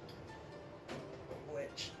screw,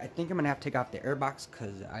 which I think I'm gonna have to take off the air box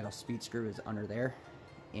because the idle speed screw is under there,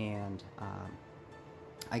 and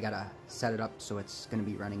I gotta set it up so it's gonna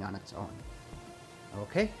be running on its own.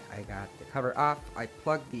 Okay, I got the cover off. I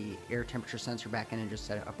plugged the air temperature sensor back in and just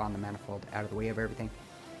set it up on the manifold out of the way of everything.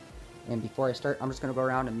 And before I start, I'm just going to go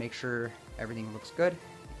around and make sure everything looks good.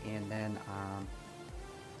 And then,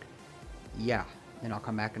 yeah, then I'll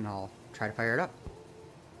come back and I'll try to fire it up.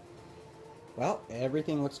 Well,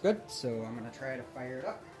 everything looks good, so I'm going to try to fire it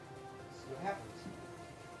up. See what happens.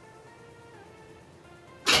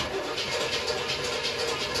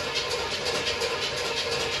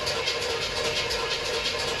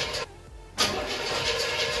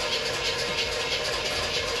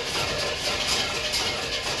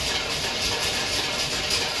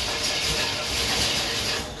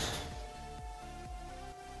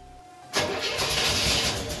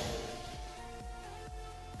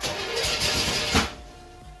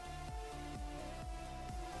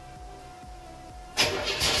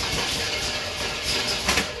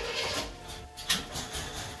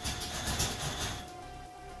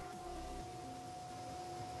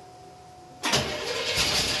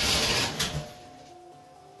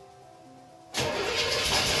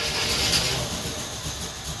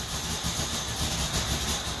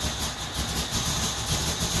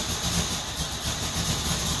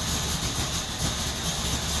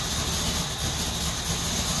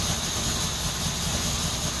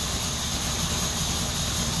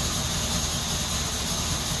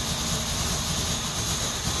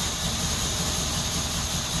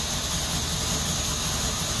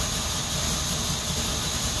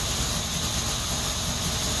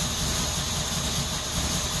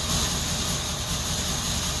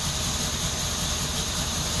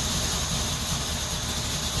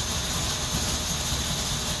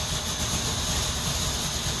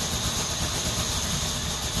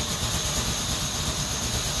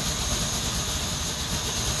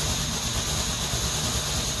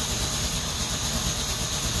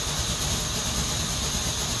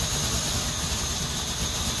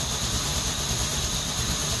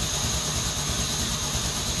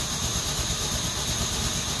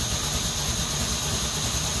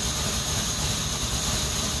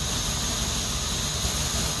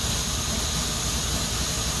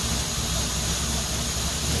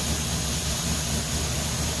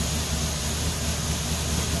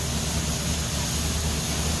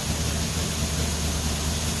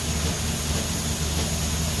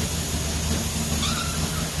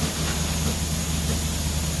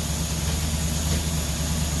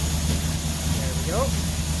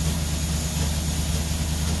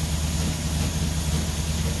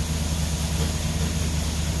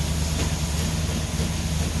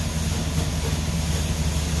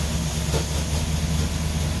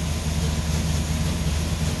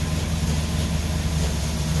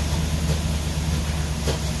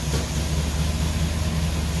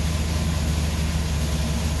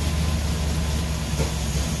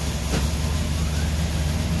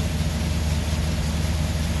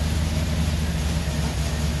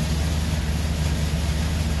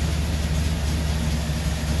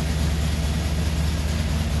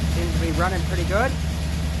 running pretty good.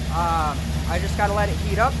 I just got to let it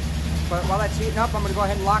heat up. But while that's heating up, I'm going to go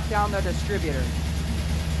ahead and lock down the distributor.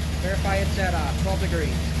 Verify it's at 12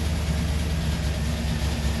 degrees.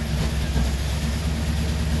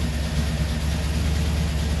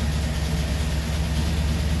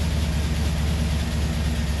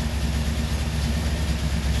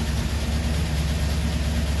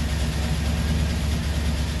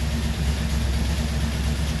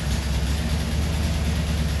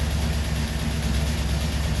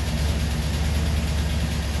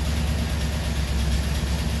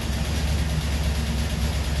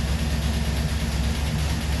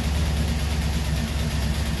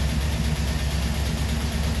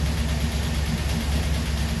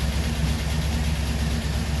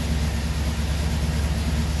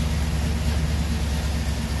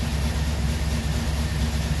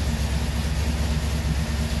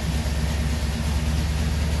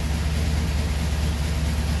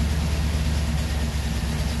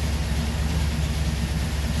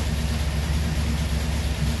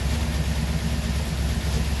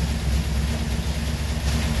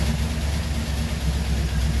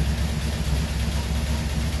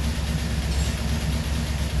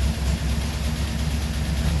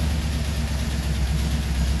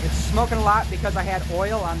 Smoking a lot because I had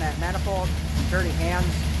oil on that manifold, dirty hands,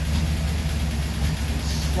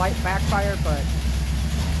 slight backfire, but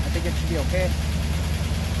I think it should be okay.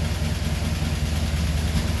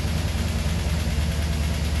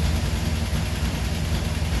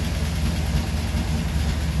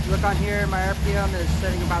 Look on here, my RPM is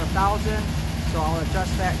setting about 1,000, so I'll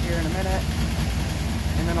adjust that here in a minute.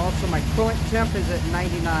 And then also my coolant temp is at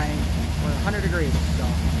 99 or 100 degrees. So.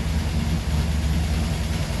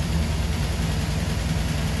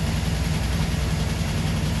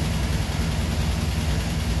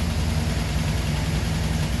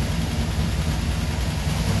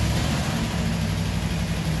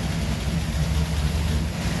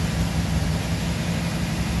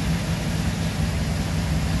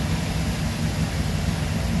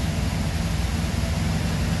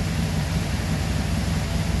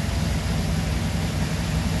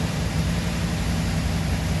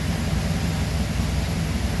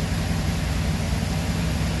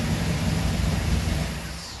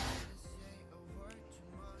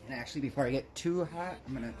 Actually, before I get too hot,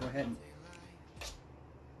 I'm gonna go ahead and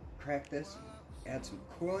crack this, add some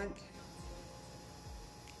coolant.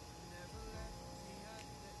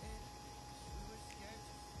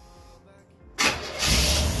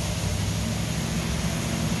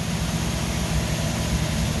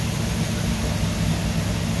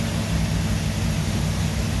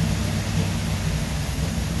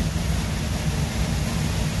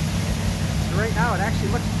 So right now, it actually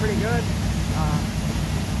looks pretty good.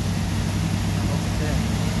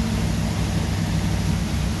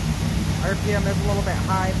 RPM is a little bit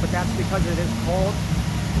high, but that's because it is cold.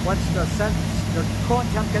 Once the coolant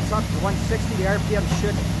temp gets up to 160, the RPM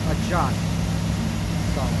should adjust.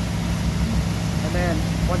 So, and then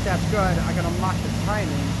once that's good, I can unlock the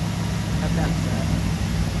timing at that set.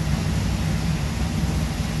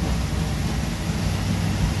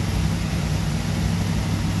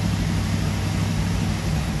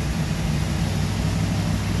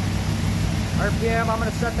 RPM, I'm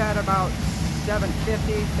going to set that about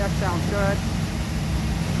 750, that sounds good.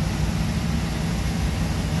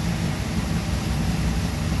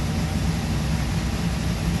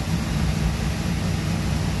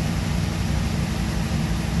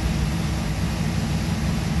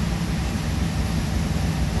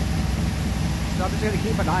 So I'm just going to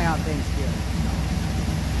keep an eye on things here.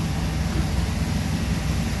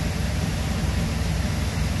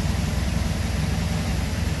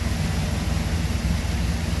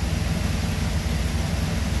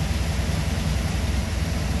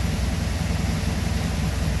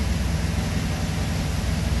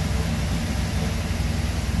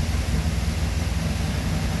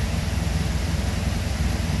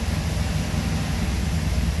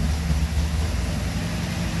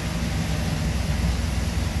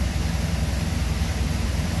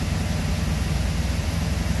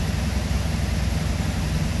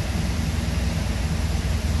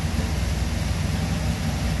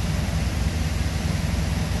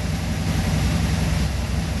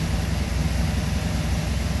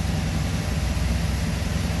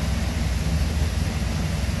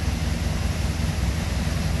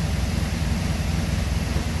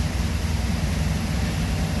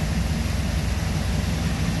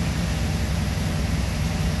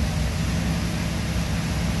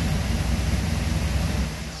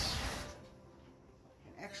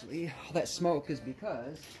 Actually, all that smoke is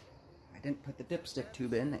because I didn't put the dipstick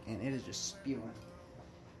tube in and it is just spewing.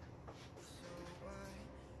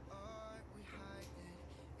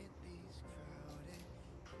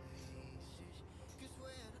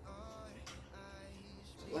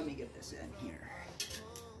 get this in here.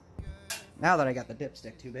 Now that I got the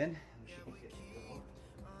dipstick tube in, we should be good to go.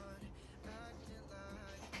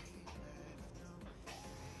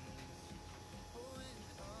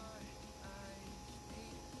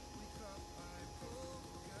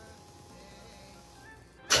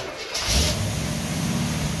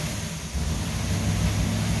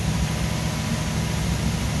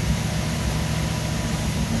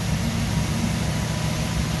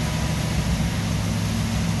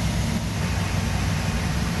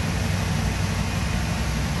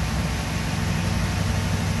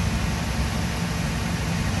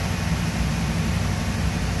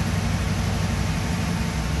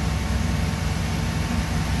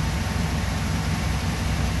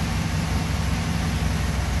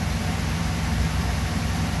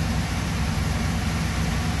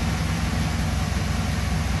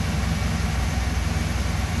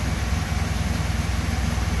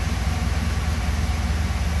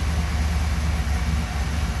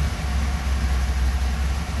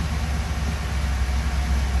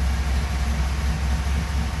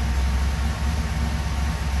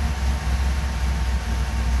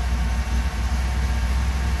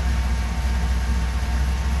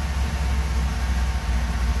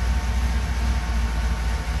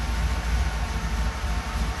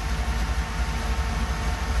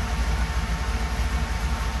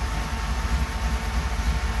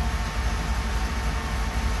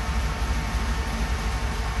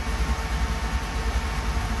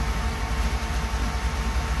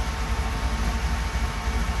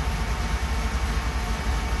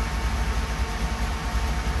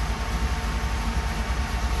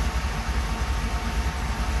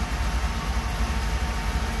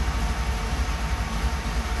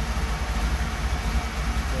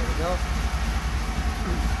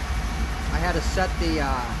 I had to set the,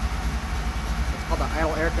 it's called the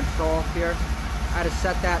idle air control here. I had to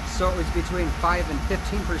set that so it was between 5 and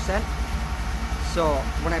 15%. So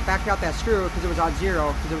when I backed out that screw, because it was on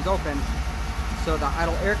 0, because it was open, so the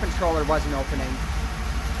idle air controller wasn't opening,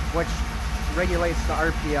 which regulates the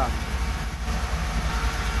RPM.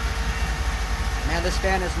 Man, this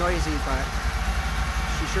fan is noisy, but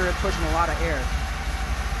she sure is pushing a lot of air.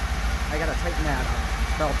 I gotta tighten that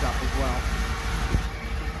belt up as well.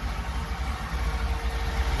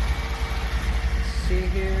 Let's see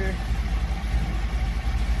here.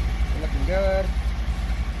 Looking good.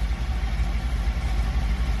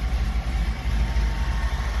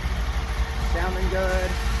 Sounding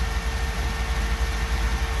good.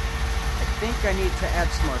 I think I need to add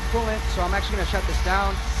some more coolant, so I'm actually going to shut this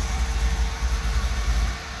down.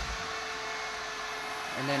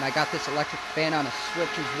 And then I got this electric fan on a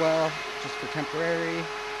switch as well, just for temporary.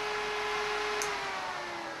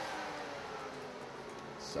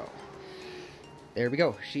 So, there we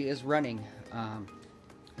go. She is running.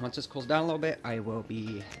 Once this cools down a little bit, I will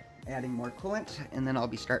be adding more coolant, and then I'll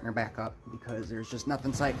be starting her back up because there's just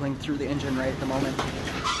nothing cycling through the engine right at the moment.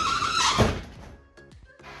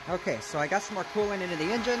 Okay, so I got some more coolant into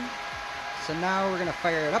the engine. So now we're gonna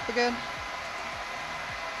fire it up again.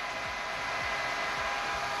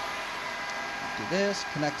 Do this,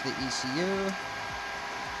 connect to the ECU.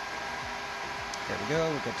 There we go,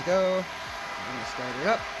 we're good to go. I'm gonna start it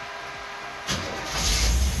up.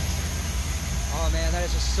 Oh man, that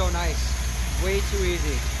is just so nice. Way too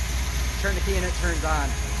easy. Turn the key and it turns on.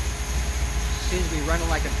 Seems to be running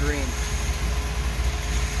like a dream.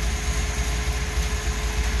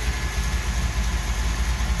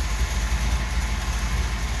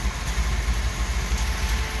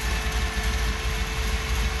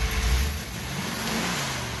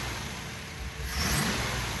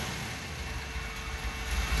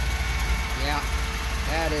 Yeah,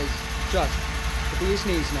 that is just the bee's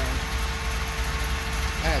knees, man.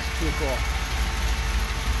 That is too cool.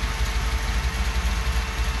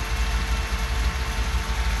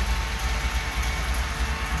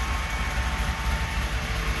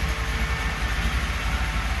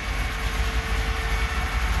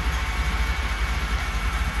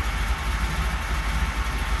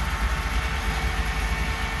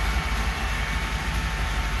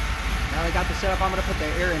 Now I got the setup, I'm going to put the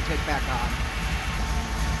air intake back on.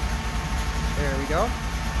 There we go.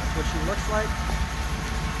 That's what she looks like.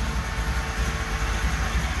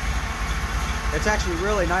 It's actually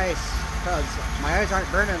really nice because my eyes aren't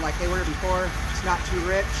burning like they were before. It's not too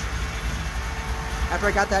rich. After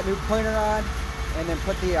I got that new pointer on and then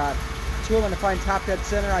put the tool in to find top dead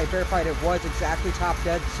center, I verified it was exactly top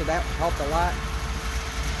dead, so that helped a lot.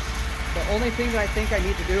 The only thing that I think I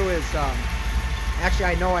need to do is, actually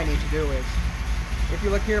I know I need to do is, if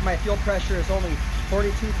you look here, my fuel pressure is only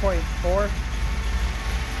 42.4.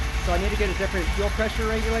 So I need to get a different fuel pressure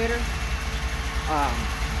regulator.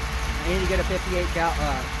 I need to get a 58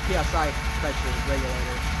 PSI pressure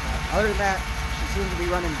regulator. Other than that, she seems to be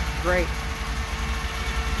running great.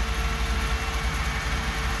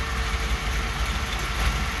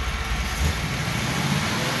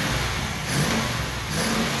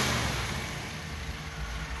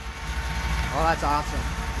 Oh, that's awesome.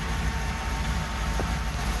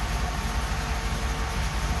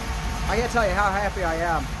 I can't tell you how happy I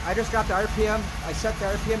am. I just got the RPM. I set the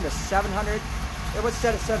RPM to 700. It was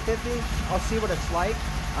set at 750. I'll see what it's like.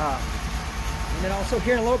 And then also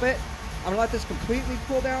here in a little bit, I'm gonna let this completely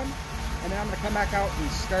cool down, and then I'm gonna come back out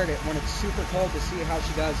and start it when it's super cold to see how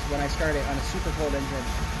she does when I start it on a super cold engine.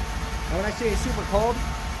 And when I say super cold,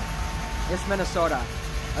 it's Minnesota.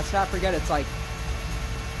 Let's not forget it's like,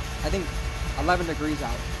 I think 11 degrees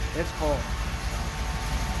out. It's cold.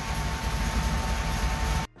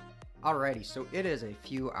 Alrighty, so it is a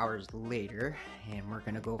few hours later, and we're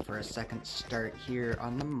gonna go for a second start here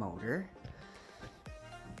on the motor.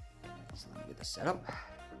 So let me get this set up.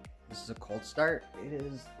 This is a cold start. It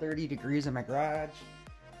is 30 degrees in my garage.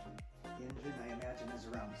 The engine, I imagine, is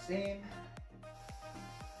around the same.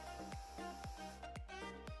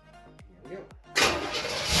 Here we go.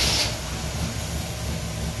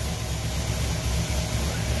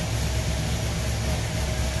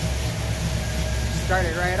 Start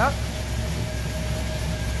it right up.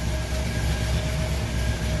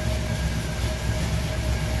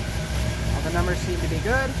 All the numbers seem to be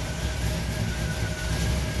good.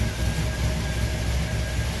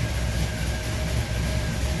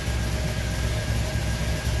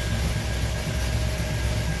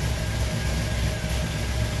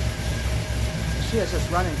 She is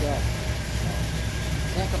just running good.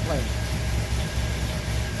 Can't complain.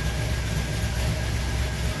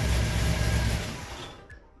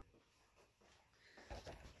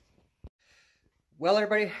 Well,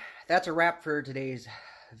 everybody, that's a wrap for today's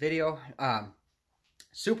video.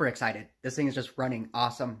 Super excited. This thing is just running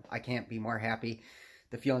awesome. I can't be more happy.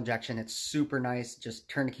 The fuel injection, it's super nice. Just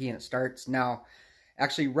turn the key and it starts. Now,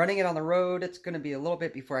 actually running it on the road, it's going to be a little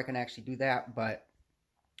bit before I can actually do that, but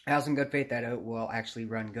I have some good faith that it will actually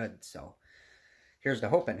run good. So here's to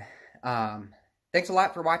hoping. Thanks a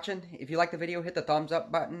lot for watching. If you like the video, hit the thumbs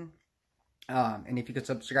up button. And if you could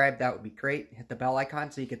subscribe, that would be great. Hit the bell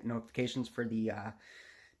icon so you get the notifications for the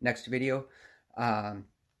next video.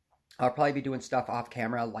 I'll probably be doing stuff off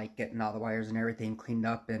camera, like getting all the wires and everything cleaned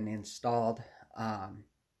up and installed. I'm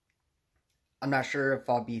not sure if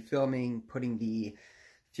I'll be filming, putting the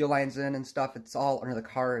fuel lines in and stuff. It's all under the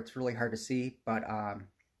car. It's really hard to see. But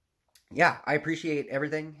yeah, I appreciate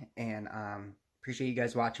everything, and appreciate you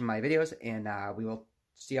guys watching my videos. And we will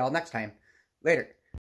see y'all next time. Later.